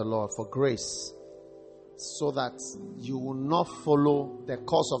pray to the Lord for grace so that you will not follow the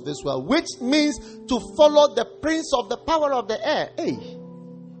course of this world, which means to follow the prince of the power of the air. Hey.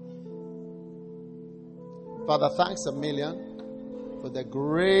 Father, thanks a million for the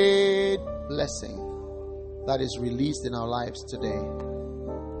great blessing that is released in our lives today.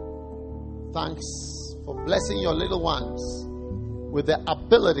 Thanks for blessing your little ones with the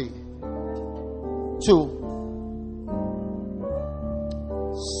ability to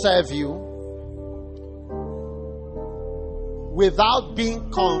serve you without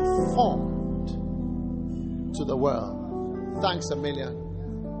being conformed to the world. Thanks a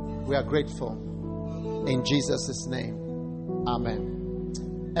million. We are grateful. In Jesus' name. Amen.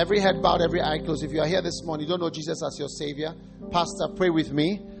 Every head bowed, every eye closed. If you are here this morning, you don't know Jesus as your Savior, Pastor, pray with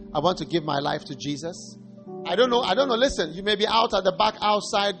me. I want to give my life to Jesus. I don't know. Listen, you may be out at the back,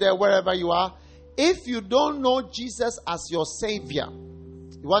 outside there, wherever you are. If you don't know Jesus as your Savior,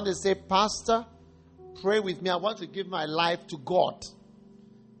 you want to say, Pastor, pray with me. I want to give my life to God.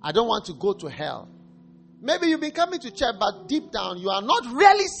 I don't want to go to hell. Maybe you've been coming to church, but deep down, you are not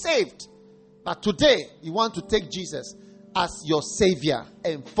really saved. But today, you want to take Jesus as your Savior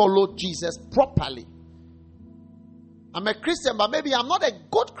and follow Jesus properly. I'm a Christian, but maybe I'm not a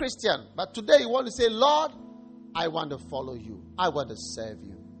good Christian. But today you want to say, Lord, I want to follow you. I want to serve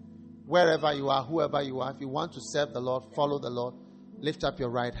you. Wherever you are, whoever you are, if you want to serve the Lord, follow the Lord, lift up your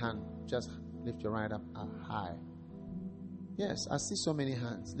right hand. Just lift your right up high. Yes, I see so many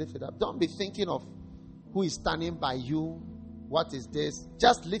hands. Lift it up. Don't be thinking of who is standing by you. What is this?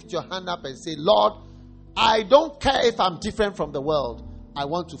 Just lift your hand up and say, Lord, I don't care if I'm different from the world. I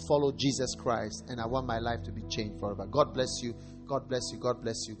want to follow Jesus Christ and I want my life to be changed forever. God bless you. God bless you. God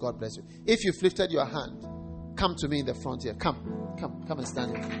bless you. God bless you. If you've lifted your hand, come to me in the front here. Come and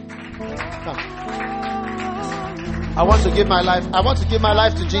stand here. Come. I want to give my life. I want to give my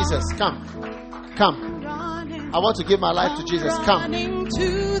life to Jesus. Come. I want to give my life to Jesus. Come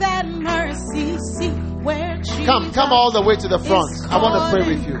all the way to the front. I want to pray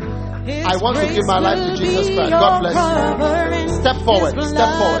with you. I want to give my life to Jesus Christ. God bless you. Step forward.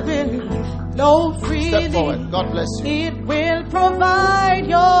 Step forward. God bless you. It will provide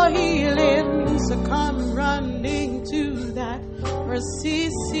your healing. So come running to that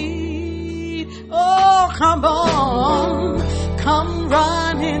mercy seat. Oh, come on. Come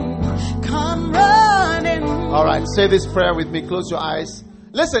running. All right. Say this prayer with me. Close your eyes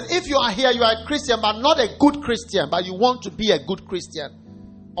Listen, if you are here, you are a Christian, but not a good Christian, but you want to be a good Christian,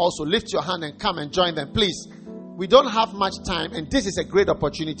 also lift your hand and come and join them, please. We don't have much time, and this is a great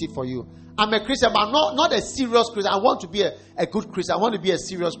opportunity for you. I'm a Christian, but not a serious Christian. I want to be a good Christian. I want to be a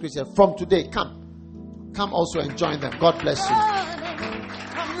serious Christian. From today, come also and join them. God bless you.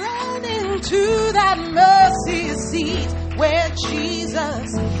 I'm running to that mercy seat where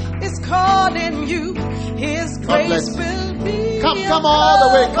Jesus is calling you. His grace will be. Come all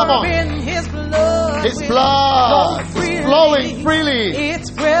the way. Come on. His blood. His blood is flowing freely.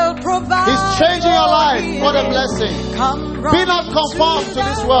 It will provide. He's changing your life. What a blessing. Be not conformed to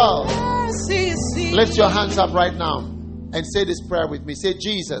this world. Lift your hands up right now and say this prayer with me. Say,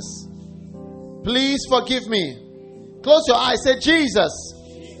 Jesus, please forgive me. Close your eyes. Say, Jesus,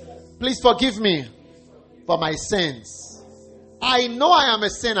 please forgive me for my sins. I know I am a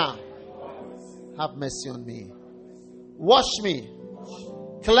sinner. Have mercy on me. Wash me.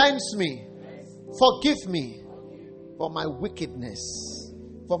 Cleanse me. Forgive me for my wickedness,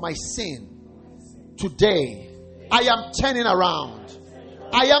 for my sin. Today, I am turning around.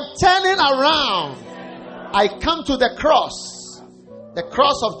 I am turning around. I come to the cross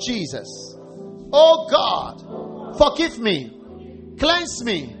of Jesus. Oh God, forgive me, cleanse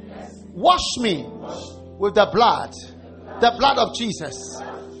me, wash me with the blood of Jesus,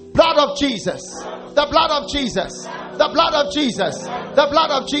 blood of Jesus, the blood of Jesus, the blood of Jesus, the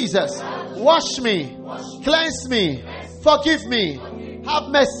blood of Jesus. Wash me, cleanse me, forgive me, have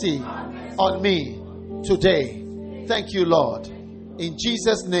mercy on me today. Thank you, Lord. In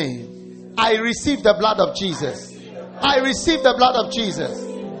Jesus' name, I receive the blood of Jesus. I receive the blood of Jesus.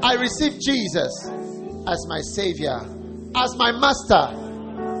 I receive Jesus as my Savior, as my Master,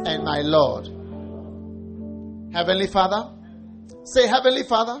 and my Lord. Heavenly Father, say, Heavenly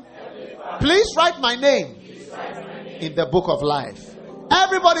Father, please write my name in the book of life.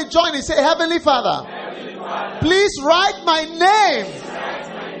 Everybody join and say, Heavenly Father, please write my name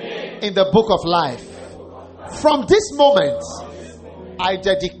in the book of life. From this moment, I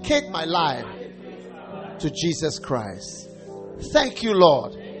dedicate my life to Jesus Christ. Thank you,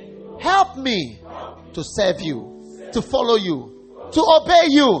 Lord. Help me to serve you, to follow you, to obey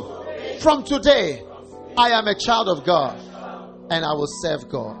you. From today, I am a child of God and I will serve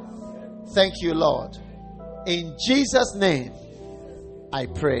God. Thank you, Lord. In Jesus' name, I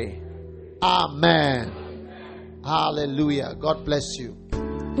pray. Amen. Hallelujah. God bless you.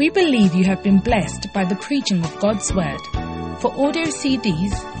 We believe you have been blessed by the preaching of God's Word. For audio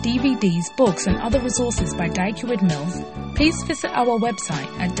CDs, DVDs, books and other resources by Dag Heward-Mills, please visit our website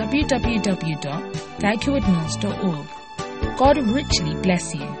at www.daghewardmills.org. God richly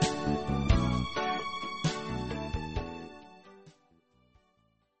bless you.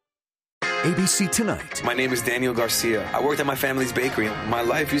 ABC Tonight. My name is Daniel Garcia. I worked at my family's bakery. My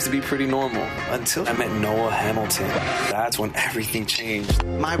life used to be pretty normal until I met Noah Hamilton. That's when everything changed.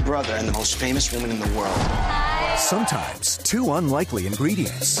 My brother and the most famous woman in the world. Sometimes two unlikely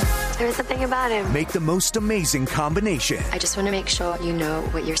ingredients. There's something about him. Make the most amazing combination. I just want to make sure you know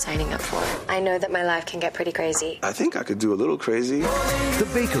what you're signing up for. I know that my life can get pretty crazy. I think I could do a little crazy. The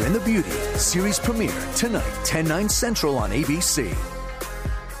Baker and the Beauty. Series premiere tonight, 10/9 Central on ABC.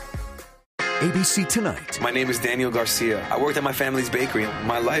 ABC Tonight. My name is Daniel Garcia. I worked at my family's bakery.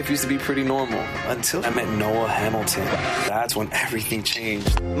 My life used to be pretty normal until I met Noah Hamilton. That's when everything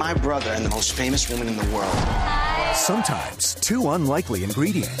changed. My brother and the most famous woman in the world. Sometimes two unlikely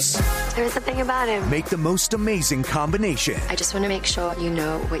ingredients. There's something about him. Make the most amazing combination. I just want to make sure you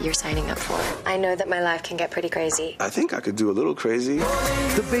know what you're signing up for. I know that my life can get pretty crazy. I think I could do a little crazy.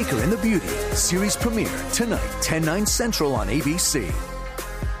 The Baker and the Beauty. Series premiere tonight, 10/9 Central on ABC.